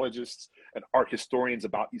musicologists and art historians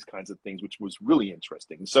about these kinds of things, which was really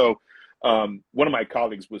interesting. So one of my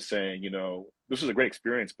colleagues was saying, this was a great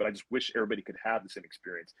experience, but I just wish everybody could have the same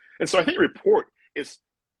experience. And so I think the report is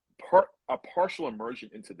a partial immersion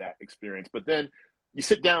into that experience. But then you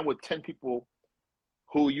sit down with 10 people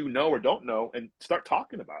who you know or don't know and start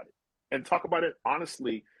talking about it and talk about it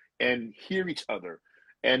honestly and hear each other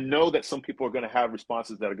and know that some people are going to have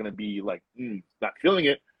responses that are going to be like, not feeling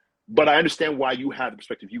it, but I understand why you have the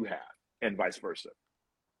perspective you have and vice versa.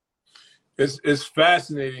 It's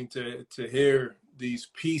fascinating to hear these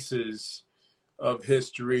pieces of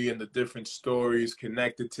history and the different stories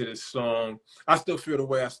connected to this song. I still feel the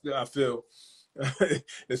way I feel,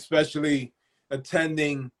 especially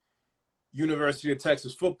attending University of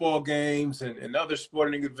Texas football games and other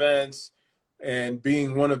sporting events, and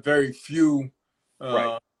being one of very few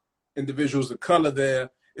individuals of color there.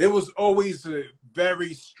 It was always a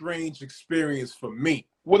very strange experience for me.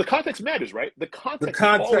 Well, the context matters, right? The context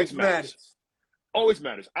always matters. Always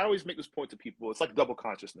matters. I always make this point to people. It's like double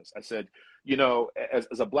consciousness. I said,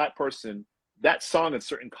 as a Black person, that song in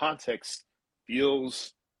certain contexts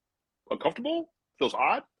feels uncomfortable, feels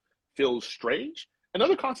odd, feels strange. In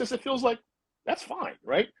other contexts, it feels like that's fine,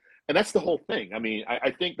 right? And that's the whole thing. I mean,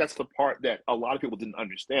 I think that's the part that a lot of people didn't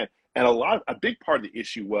understand. And a big part of the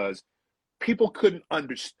issue was people couldn't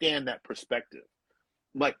understand that perspective.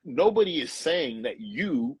 Like, nobody is saying that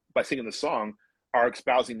you, by singing the song, are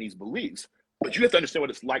espousing these beliefs. But you have to understand what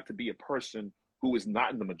it's like to be a person who is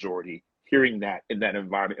not in the majority, hearing that in that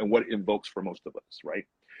environment and what it invokes for most of us, right?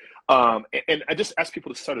 And I just ask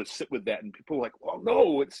people to sort of sit with that. And people are like, well,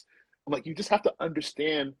 no, I'm like, you just have to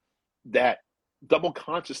understand that double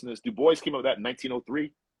consciousness. Du Bois came up with that in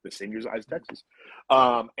 1903, the same year as Eyes Texas.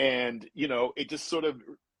 And, it just sort of,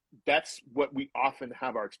 that's what we often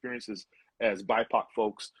have our experiences as BIPOC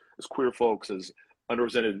folks, as queer folks, as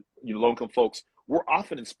underrepresented, low-income folks. We're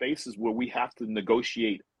often in spaces where we have to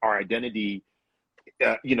negotiate our identity,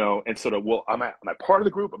 and sort of, well, am I part of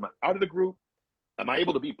the group? Am I out of the group? Am I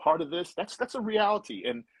able to be part of this? That's a reality.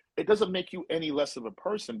 And it doesn't make you any less of a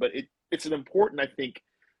person, but it's an important, I think,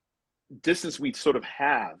 distance we sort of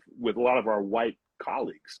have with a lot of our white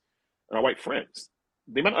colleagues and our white friends.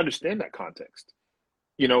 They might understand that context.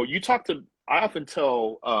 I often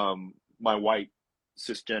tell my white,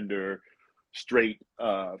 cisgender, straight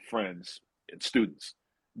friends and students,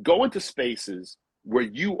 go into spaces where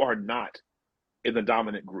you are not in the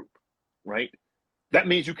dominant group, right? That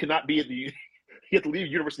means you cannot be you have to leave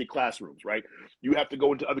university classrooms, right? You have to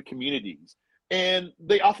go into other communities. And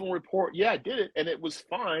they often report, yeah, I did it and it was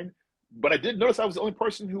fine, but I did notice I was the only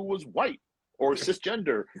person who was white or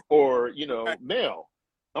cisgender or, male.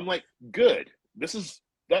 I'm like, good.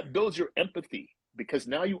 That builds your empathy, because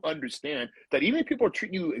now you understand that even if people are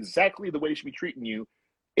treating you exactly the way they should be treating you,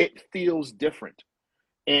 it feels different.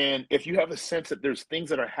 And if you have a sense that there's things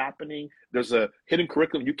that are happening, there's a hidden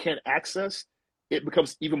curriculum you can't access, it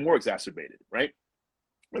becomes even more exacerbated, right?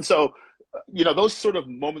 And so, those sort of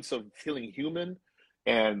moments of feeling human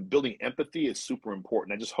and building empathy is super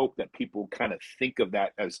important. I just hope that people kind of think of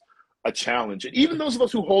that as a challenge. And even those of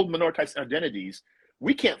us who hold minoritized identities,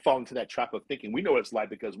 we can't fall into that trap of thinking we know what it's like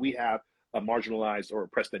because we have a marginalized or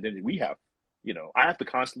oppressed identity. I have to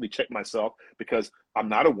constantly check myself because I'm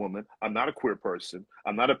not a woman. I'm not a queer person.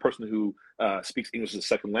 I'm not a person who speaks English as a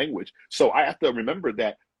second language. So I have to remember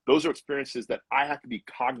that those are experiences that I have to be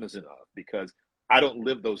cognizant of because I don't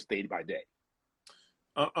live those day by day.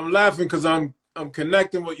 I'm laughing because I'm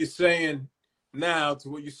connecting what you're saying now to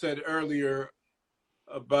what you said earlier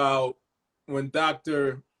about when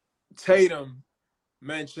Dr. Tatum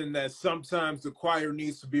mentioned that sometimes the choir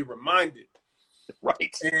needs to be reminded.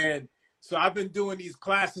 Right. And so I've been doing these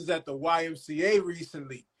classes at the YMCA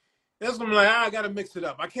recently, That's when I'm like, I got to mix it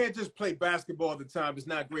up. I can't just play basketball all the time. It's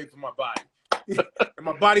not great for my body. And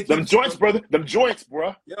my body Them keeps joints, brother. Them joints,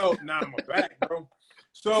 bro. Yo, nah, my back, bro.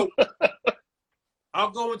 So I'll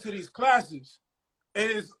go into these classes, and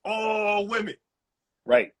it's all women.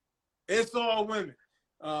 Right. It's all women.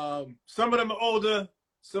 Some of them are older,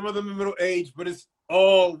 some of them are middle age, but it's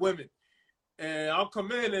all women. And I'll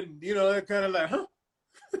come in, and they're kind of like, huh?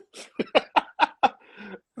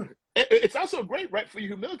 It's also great, right, for your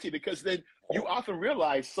humility, because then you often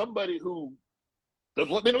realize somebody who does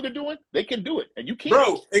what they know they're doing, they can do it, and you can't.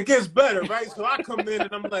 Bro, it gets better, right? So I come in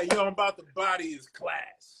and I'm like, yo, I'm about to body his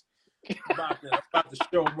class. I'm about to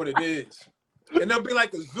show him what it is. And there'll be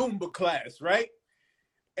like a Zumba class, right?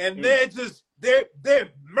 And they're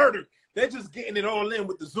murdered. They're just getting it all in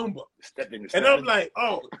with the Zumba. Stepping. And I'm like,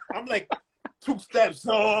 I'm like 2 steps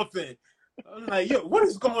off, and I'm like, yo, what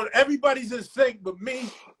is going on? Everybody's in sync but me.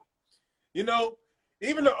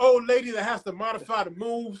 Even the old lady that has to modify the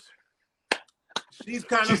moves, she's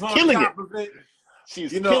on top of it.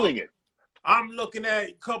 She's killing it. I'm looking at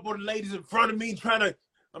a couple of ladies in front of me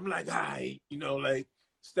I'm like, all right, like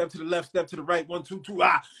step to the left, step to the right, 1, 2, 2.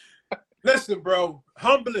 Listen, bro,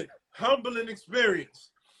 humbling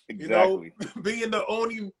experience. Exactly. Being the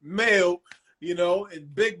only male,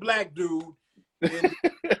 and big black dude, and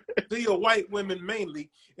see a white women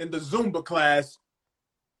mainly in the Zumba class.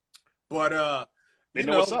 But they've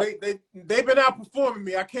been outperforming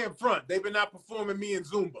me. I can't front. They've been outperforming me in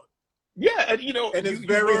Zumba. Yeah, and it's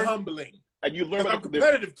very humbling. And you learn about I'm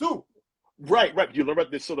competitive too. Right. You learn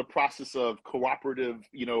about this sort of process of cooperative,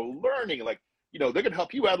 learning. Like, they're gonna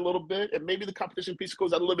help you out a little bit, and maybe the competition piece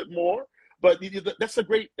goes out a little bit more. But that's a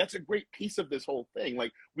great piece of this whole thing.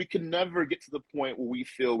 Like, we can never get to the point where we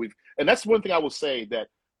feel and that's one thing I will say that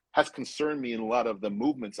has concerned me in a lot of the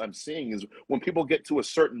movements I'm seeing is when people get to a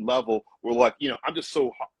certain level, we're like, I'm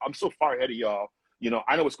so far ahead of y'all.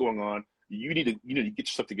 I know what's going on. You need to get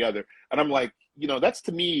yourself together. And I'm like, that's,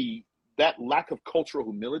 to me, that lack of cultural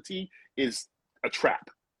humility is a trap,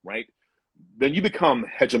 right? Then you become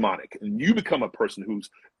hegemonic, and you become a person who's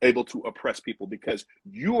able to oppress people because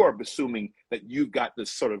you are assuming that you've got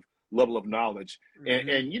this sort of level of knowledge. Mm-hmm.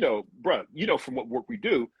 And bro, from what work we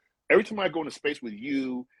do, every time I go into space with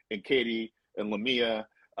you and Katie and Lamia,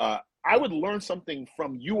 I would learn something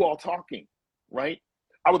from you all talking, right?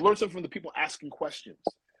 I would learn something from the people asking questions.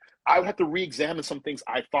 I would have to re-examine some things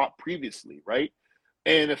I thought previously, right?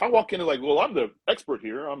 And if I walk in and like, well, I'm the expert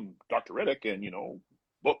here, I'm Dr. Reddick, and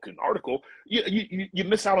book and article, you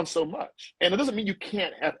miss out on so much. And it doesn't mean you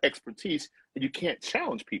can't have expertise and you can't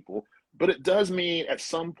challenge people, but it does mean at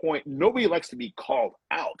some point nobody likes to be called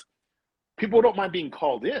out. People don't mind being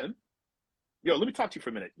called in. Let me talk to you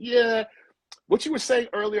for a minute. Yeah, what you were saying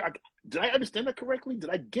earlier, did I understand that correctly?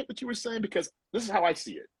 Did I get what you were saying? Because this is how I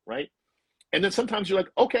see it, right? And then sometimes you're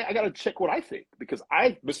like, okay, I got to check what I think because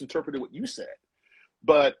I misinterpreted what you said.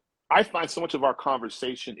 But I find so much of our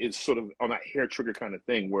conversation is sort of on that hair trigger kind of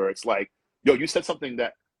thing where it's like, yo, you said something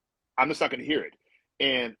that I'm just not going to hear it.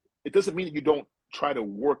 And it doesn't mean that you don't try to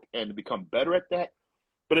work and become better at that,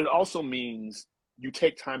 but it also means you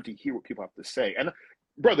take time to hear what people have to say. And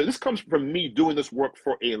brother, this comes from me doing this work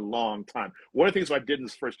for a long time. One of the things I did in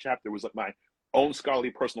this first chapter was like my own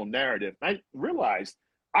scholarly personal narrative. And I realized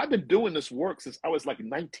I've been doing this work since I was like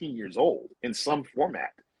 19 years old in some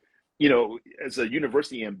format. As a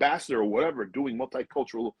university ambassador or whatever, doing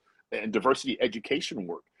multicultural and diversity education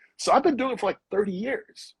work. So I've been doing it for like 30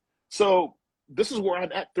 years. So this is where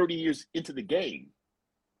I'm at 30 years into the game.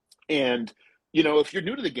 And, if you're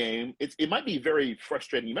new to the game, it might be very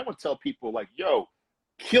frustrating. You might want to tell people like, yo,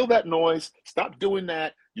 kill that noise, stop doing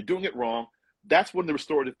that, you're doing it wrong. That's when the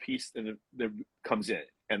restorative piece comes in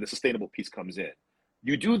and the sustainable piece comes in.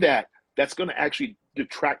 You do that, that's going to actually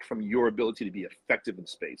detract from your ability to be effective in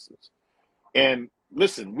spaces. And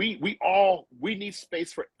listen, we need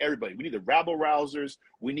space for everybody. We need the rabble rousers.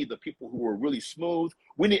 We need the people who are really smooth.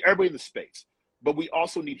 We need everybody in the space. But we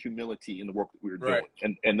also need humility in the work that we're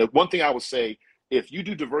doing. And the one thing I would say, if you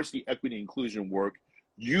do diversity, equity, inclusion work,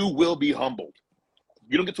 you will be humbled.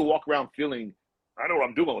 You don't get to walk around feeling, I know what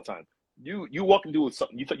I'm doing all the time. You walk and do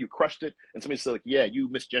something, you thought you crushed it, and somebody said like, yeah, you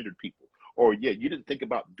misgendered people. Or yeah, you didn't think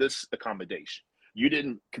about this accommodation. You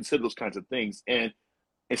didn't consider those kinds of things. And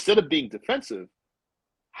instead of being defensive,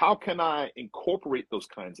 how can I incorporate those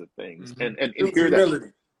kinds of things and hear humility.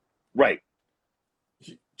 That? Right.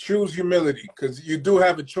 Choose humility because you do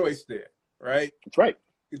have a choice there, right? That's right.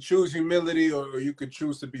 You choose humility or you could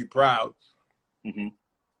choose to be proud. Mm-hmm.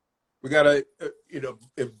 We got to,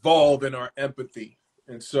 evolve in our empathy.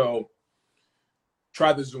 And so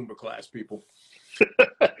try the Zumba class, people.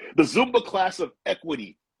 The Zumba class of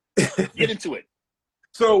equity. Get into it.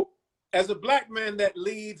 So, as a black man that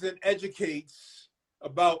leads and educates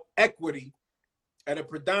about equity at a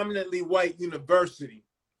predominantly white university,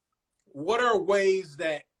 what are ways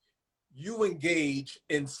that you engage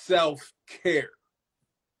in self-care?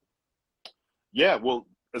 Yeah, well,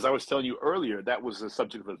 as I was telling you earlier, that was the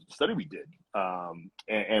subject of a study we did,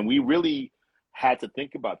 and we really had to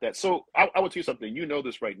think about that. So I will tell you something. You know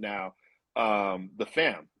this right now. The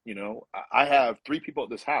fam. I have three people at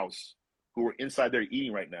this house who are inside there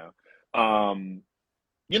eating right now. Um,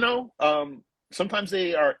 you know, um, Sometimes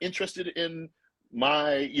they are interested in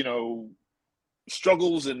my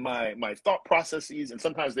struggles and my thought processes, and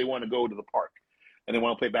sometimes they want to go to the park and they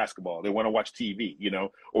want to play basketball, they want to watch TV,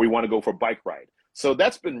 or we want to go for a bike ride. So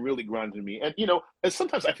that's been really grounded to me. And and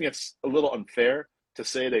sometimes I think it's a little unfair to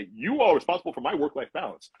say that you are responsible for my work-life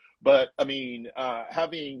balance. But I mean,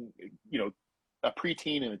 having a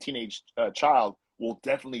preteen and a teenage child will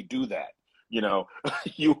definitely do that. you know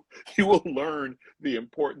you will learn the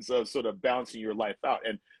importance of sort of balancing your life out.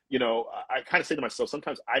 And I kind of say to myself,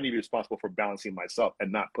 sometimes I need to be responsible for balancing myself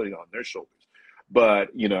and not putting it on their shoulders. But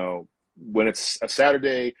when it's a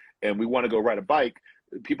Saturday and we want to go ride a bike,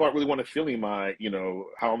 people aren't really want to feel me my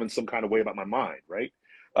how I'm in some kind of way about my mind, right?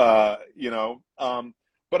 uh you know um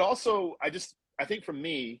but also I think for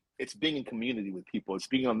me it's being in community with people. It's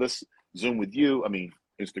being on this Zoom with you, I mean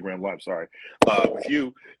Instagram Live, sorry, with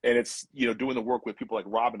you. And it's doing the work with people like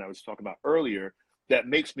Robin I was talking about earlier, that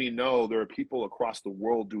makes me know there are people across the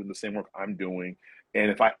world doing the same work I'm doing. And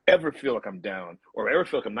if I ever feel like I'm down or ever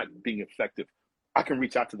feel like I'm not being effective, I can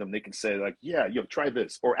reach out to them. They can say like, yeah, try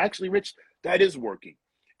this, or actually, Rich, that is working.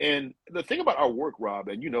 And the thing about our work, Rob,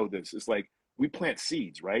 and this, is like we plant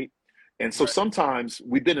seeds, right? And so Right. sometimes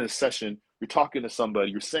we've been in a session, you're talking to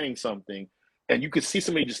somebody, you're saying something, and you could see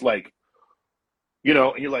somebody just like, and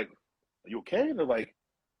you're like, are you okay? And they're like,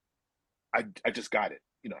 I just got it.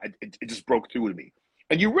 It just broke through to me.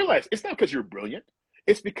 And you realize it's not because you're brilliant.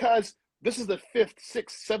 It's because this is the fifth,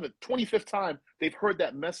 sixth, seventh, 25th time they've heard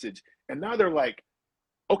that message. And now they're like,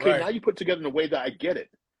 okay, Right. now you put it together in a way that I get it.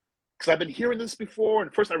 Because I've been hearing this before,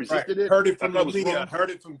 and first I Right. resisted it. Heard it I from thought it was Leah, wrong. heard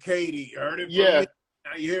it from Katie, heard it from Yeah, me.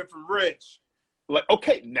 Now you hear it from Rich. like,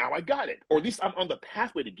 okay, now I got it. Or at least I'm on the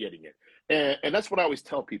pathway to getting it. And that's what I always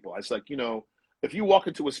tell people. I was like, if you walk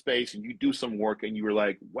into a space and you do some work and you were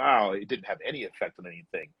like, wow, it didn't have any effect on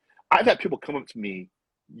anything. I've had people come up to me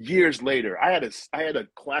years later. I had a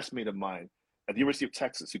classmate of mine at the University of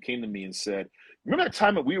Texas who came to me and said, remember that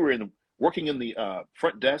time that we were working in the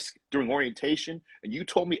front desk during orientation and you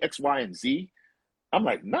told me X, Y, and Z? I'm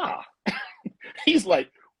like, nah. He's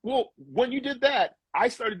like, well, when you did that, I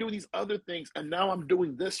started doing these other things, and now I'm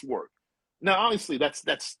doing this work. Now, honestly,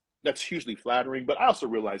 that's hugely flattering, but I also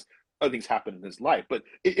realize other things happen in his life. But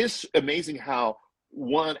it is amazing how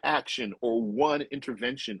one action or one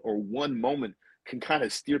intervention or one moment can kind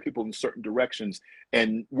of steer people in certain directions,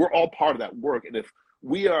 and we're all part of that work. And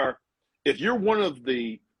we are, if you're one of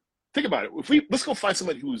the, think about it. If let's go find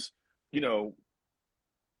somebody you know,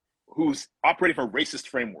 who's operating from a racist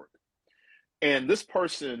framework, and this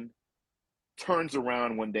person turns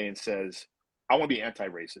around one day and says, I want to be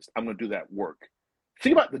anti-racist. I'm going to do that work.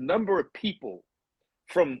 Think about the number of people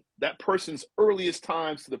from that person's earliest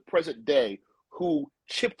times to the present day who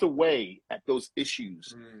chipped away at those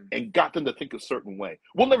issues and got them to think a certain way.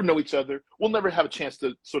 We'll never know each other. We'll never have a chance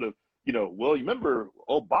to sort of, well, you remember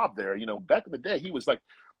old Bob there, back in the day, he was like,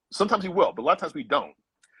 sometimes he will, but a lot of times we don't.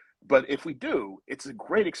 But if we do, it's a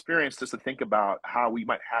great experience just to think about how we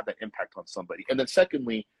might have that impact on somebody. And then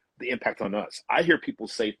secondly, the impact on us. I hear people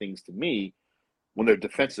say things to me when they're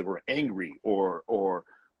defensive or angry or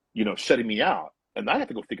shutting me out. And I have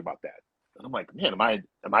to go think about that. And I'm like, man,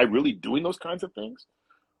 am I really doing those kinds of things?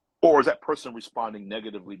 Or is that person responding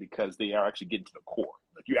negatively because they are actually getting to the core?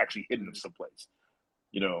 Like you're actually hitting them someplace.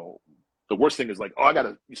 You know, the worst thing is like, oh, I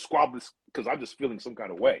gotta squab this because I'm just feeling some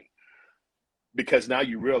kind of way. Because now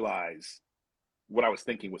you realize what I was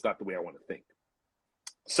thinking was not the way I want to think.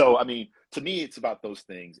 So, I mean, to me, it's about those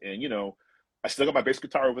things. And, I still got my bass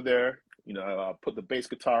guitar over there. I'll put the bass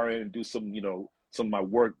guitar in and do some of my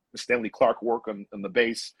work, Stanley Clark work on the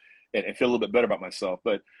bass, and feel a little bit better about myself.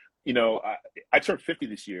 But, I turned 50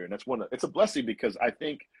 this year, and it's a blessing because I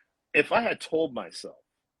think if I had told myself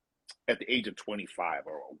at the age of 25,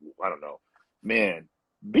 or I don't know, man,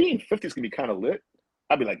 being 50 is going to be kind of lit,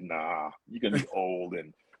 I'd be like, nah, you're going to be old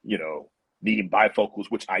and, needing bifocals,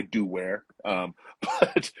 which I do wear.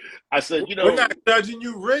 But I said, We're not judging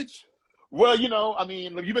you, Rich. well, I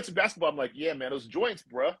mean, you mentioned basketball. I'm like, yeah, man, those joints,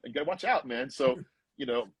 bruh. You got to watch out, man. So, you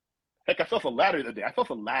know, heck, I felt a ladder the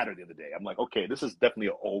other day. I'm like, okay, this is definitely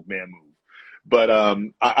an old man move. But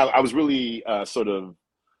I was really sort of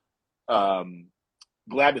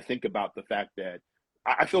glad to think about the fact that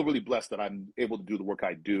I feel really blessed that I'm able to do the work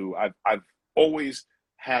I do. I've always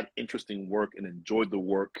had interesting work and enjoyed the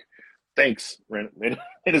work. Thanks, Ren.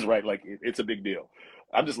 It is right. Like it's a big deal.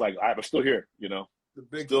 I'm just like I'm still here, you know. The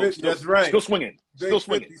big still, 50, that's right. Still swinging. Big still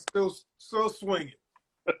swinging. 50, still swinging.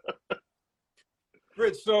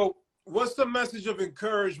 Rich, so what's the message of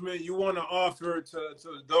encouragement you want to offer to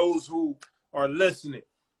those who are listening?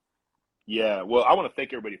 Yeah, well, I want to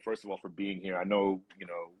thank everybody, first of all, for being here. I know, you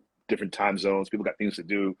know, different time zones, people got things to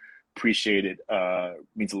do. Appreciate it.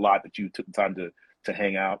 Means a lot that you took the time to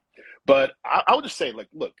hang out. But I would just say, like,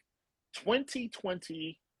 look,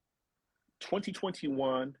 2020,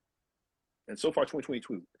 2021, and so far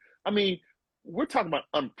 2022, I mean, we're talking about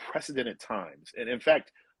unprecedented times. And in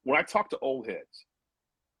fact, when I talk to old heads,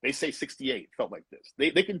 they say 68 felt like this.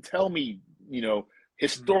 They can tell me, you know,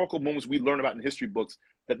 historical moments we learn about in history books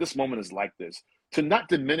that this moment is like this. To not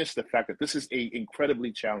diminish the fact that this is a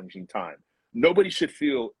incredibly challenging time. Nobody should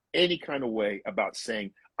feel any kind of way about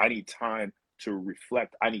saying, I need time to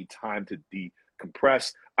reflect. I need time to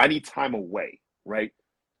decompress. I need time away, right?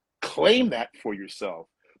 Claim that for yourself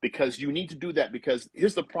because you need to do that because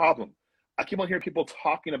here's the problem. I keep on hearing people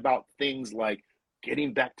talking about things like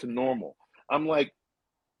getting back to normal. I'm like,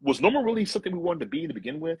 was normal really something we wanted to be to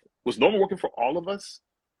begin with? Was normal working for all of us?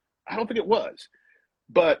 I don't think it was.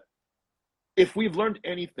 But if we've learned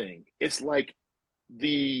anything, it's like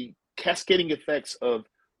the cascading effects of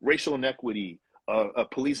racial inequity, of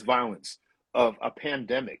police violence, of a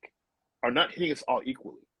pandemic are not hitting us all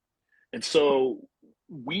equally. And so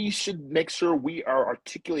we should make sure we are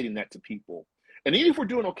articulating that to people. And even if we're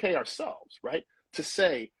doing okay ourselves, right? To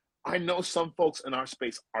say, I know some folks in our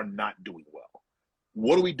space are not doing well.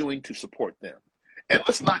 What are we doing to support them? And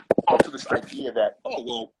let's not fall to this idea that, oh,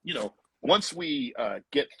 well, you know, once we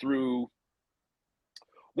get through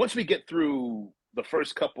the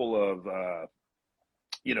first couple of,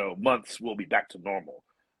 you know, months, we'll be back to normal.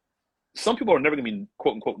 Some people are never going to be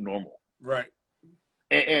quote unquote normal. Right.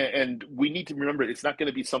 And we need to remember it's not going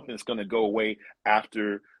to be something that's going to go away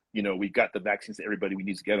after, you know, we got the vaccines to everybody, we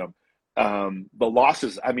need to get them. The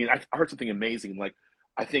losses, I mean, I heard something amazing. Like,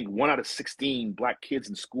 I think 1 out of 16 Black kids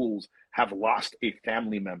in schools have lost a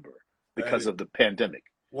family member because of the pandemic.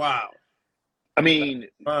 Wow. I mean,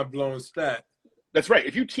 mind-blowing stat. That's right.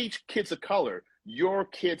 If you teach kids of color, your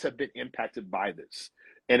kids have been impacted by this.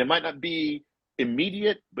 And it might not be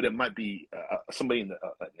immediate, but it might be somebody, an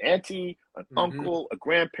auntie, an uncle, a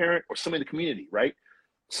grandparent, or somebody in the community, right?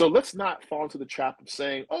 So let's not fall into the trap of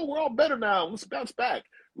saying, oh, we're all better now, let's bounce back.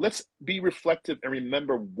 Let's be reflective and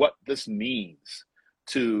remember what this means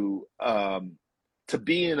to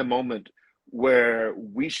be in a moment where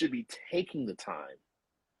we should be taking the time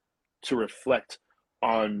to reflect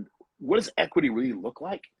on what does equity really look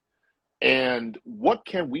like and what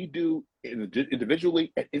can we do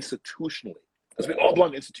individually and institutionally, because we all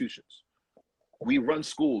belong to institutions. We run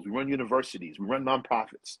schools, we run universities, we run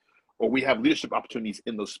nonprofits, or we have leadership opportunities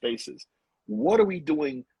in those spaces. What are we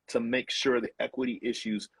doing to make sure the equity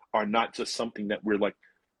issues are not just something that we're like,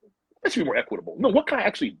 let's be more equitable? No, what can I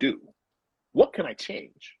actually do? What can I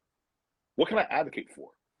change? What can I advocate for?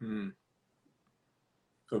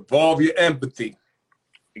 Evolve your empathy.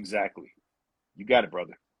 Exactly. You got it,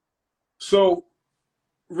 brother. So,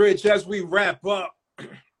 Rich, as we wrap up,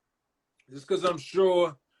 just because I'm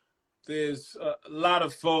sure there's a lot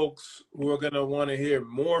of folks who are going to want to hear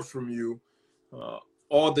more from you,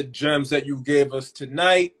 all the gems that you gave us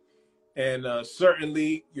tonight, and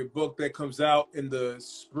certainly your book that comes out in the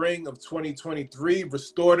spring of 2023,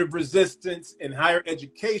 Restorative Resistance in Higher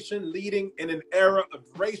Education, Leading in an Era of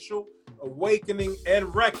Racial Awakening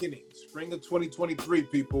and Reckoning. Spring of 2023,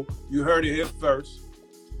 people. You heard it here first.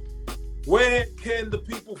 Where can the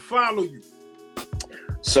people follow you?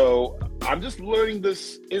 So I'm just learning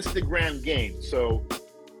this Instagram game. So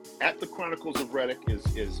at the Chronicles of Reddick is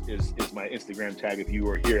my Instagram tag. If you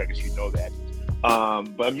are here, I guess you know that.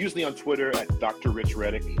 But I'm usually on Twitter at Dr. Rich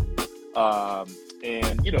Reddick.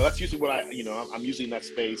 And, you know, that's usually what I'm usually in that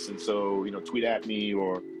space. And so, you know, tweet at me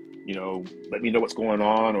or, you know, let me know what's going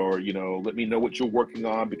on or, you know, let me know what you're working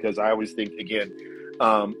on, because I always think, again,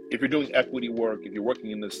 if you're doing equity work, if you're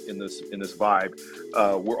working in this vibe,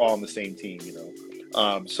 we're all on the same team, you know?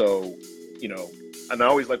 So, you know, and I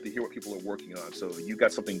always like to hear what people are working on. So you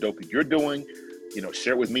got something dope that you're doing, you know,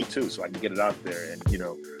 share it with me too, so I can get it out there. And, you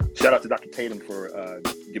know, shout out to Dr. Tatum for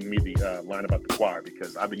giving me the line about the choir,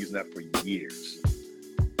 because I've been using that for years.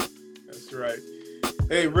 That's right.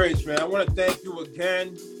 Hey, Rich, man, I want to thank you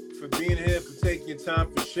again for being here, for taking your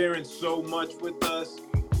time, for sharing so much with us.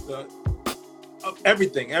 The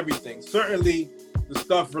Everything. Certainly the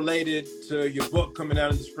stuff related to your book coming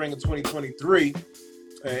out in the spring of 2023.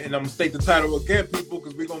 And I'm going to state the title again, people,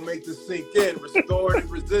 because we're going to make this sink in.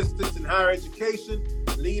 Restorative Resistance in Higher Education,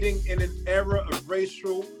 Leading in an Era of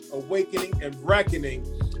Racial Awakening and Reckoning.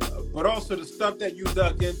 But also the stuff that you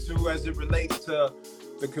dug into as it relates to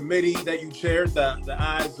the committee that you chaired, the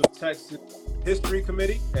Eyes of Texas History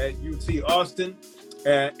Committee at UT Austin,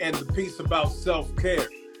 and the piece about self-care.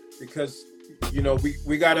 Because, you know,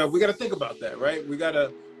 we gotta think about that, right? We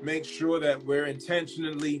gotta make sure that we're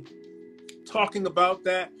intentionally talking about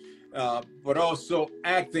that, but also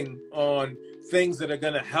acting on things that are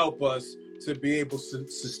going to help us to be able to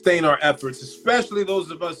sustain our efforts, especially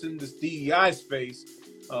those of us in this DEI space,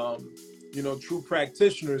 you know, true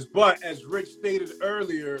practitioners. But as Rich stated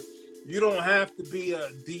earlier, you don't have to be a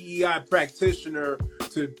DEI practitioner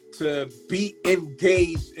to be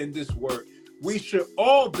engaged in this work. We should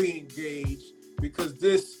all be engaged because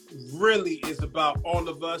this really is about all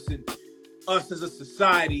of us and us as a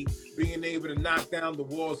society being able to knock down the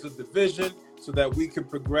walls of division so that we can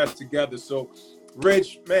progress together. So,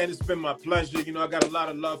 Rich, man, it's been my pleasure. You know, I got a lot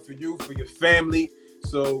of love for you, for your family.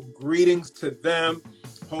 So greetings to them.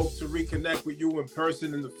 Hope to reconnect with you in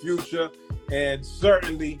person in the future and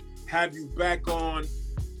certainly have you back on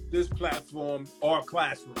this platform, our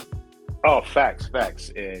classroom. Oh, facts.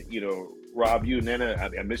 And, you know, Rob, you and Nana,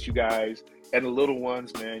 I miss you guys and the little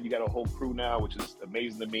ones, man. You got a whole crew now, which is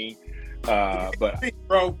amazing to me. But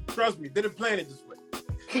bro, trust me, didn't plan it this way.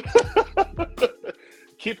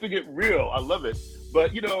 Keeping it real, I love it.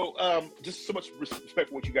 But you know, just so much respect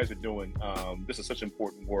for what you guys are doing. This is such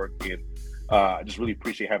important work, and I just really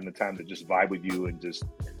appreciate having the time to just vibe with you and just,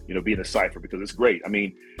 you know, be in a cipher because it's great. I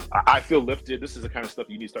mean, I feel lifted. This is the kind of stuff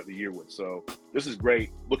you need to start the year with. So this is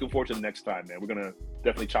great. Looking forward to the next time, man. We're gonna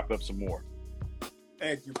definitely chop up some more.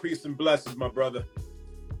 Thank you. Peace and blessings, my brother.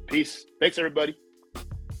 Peace. Thanks, everybody.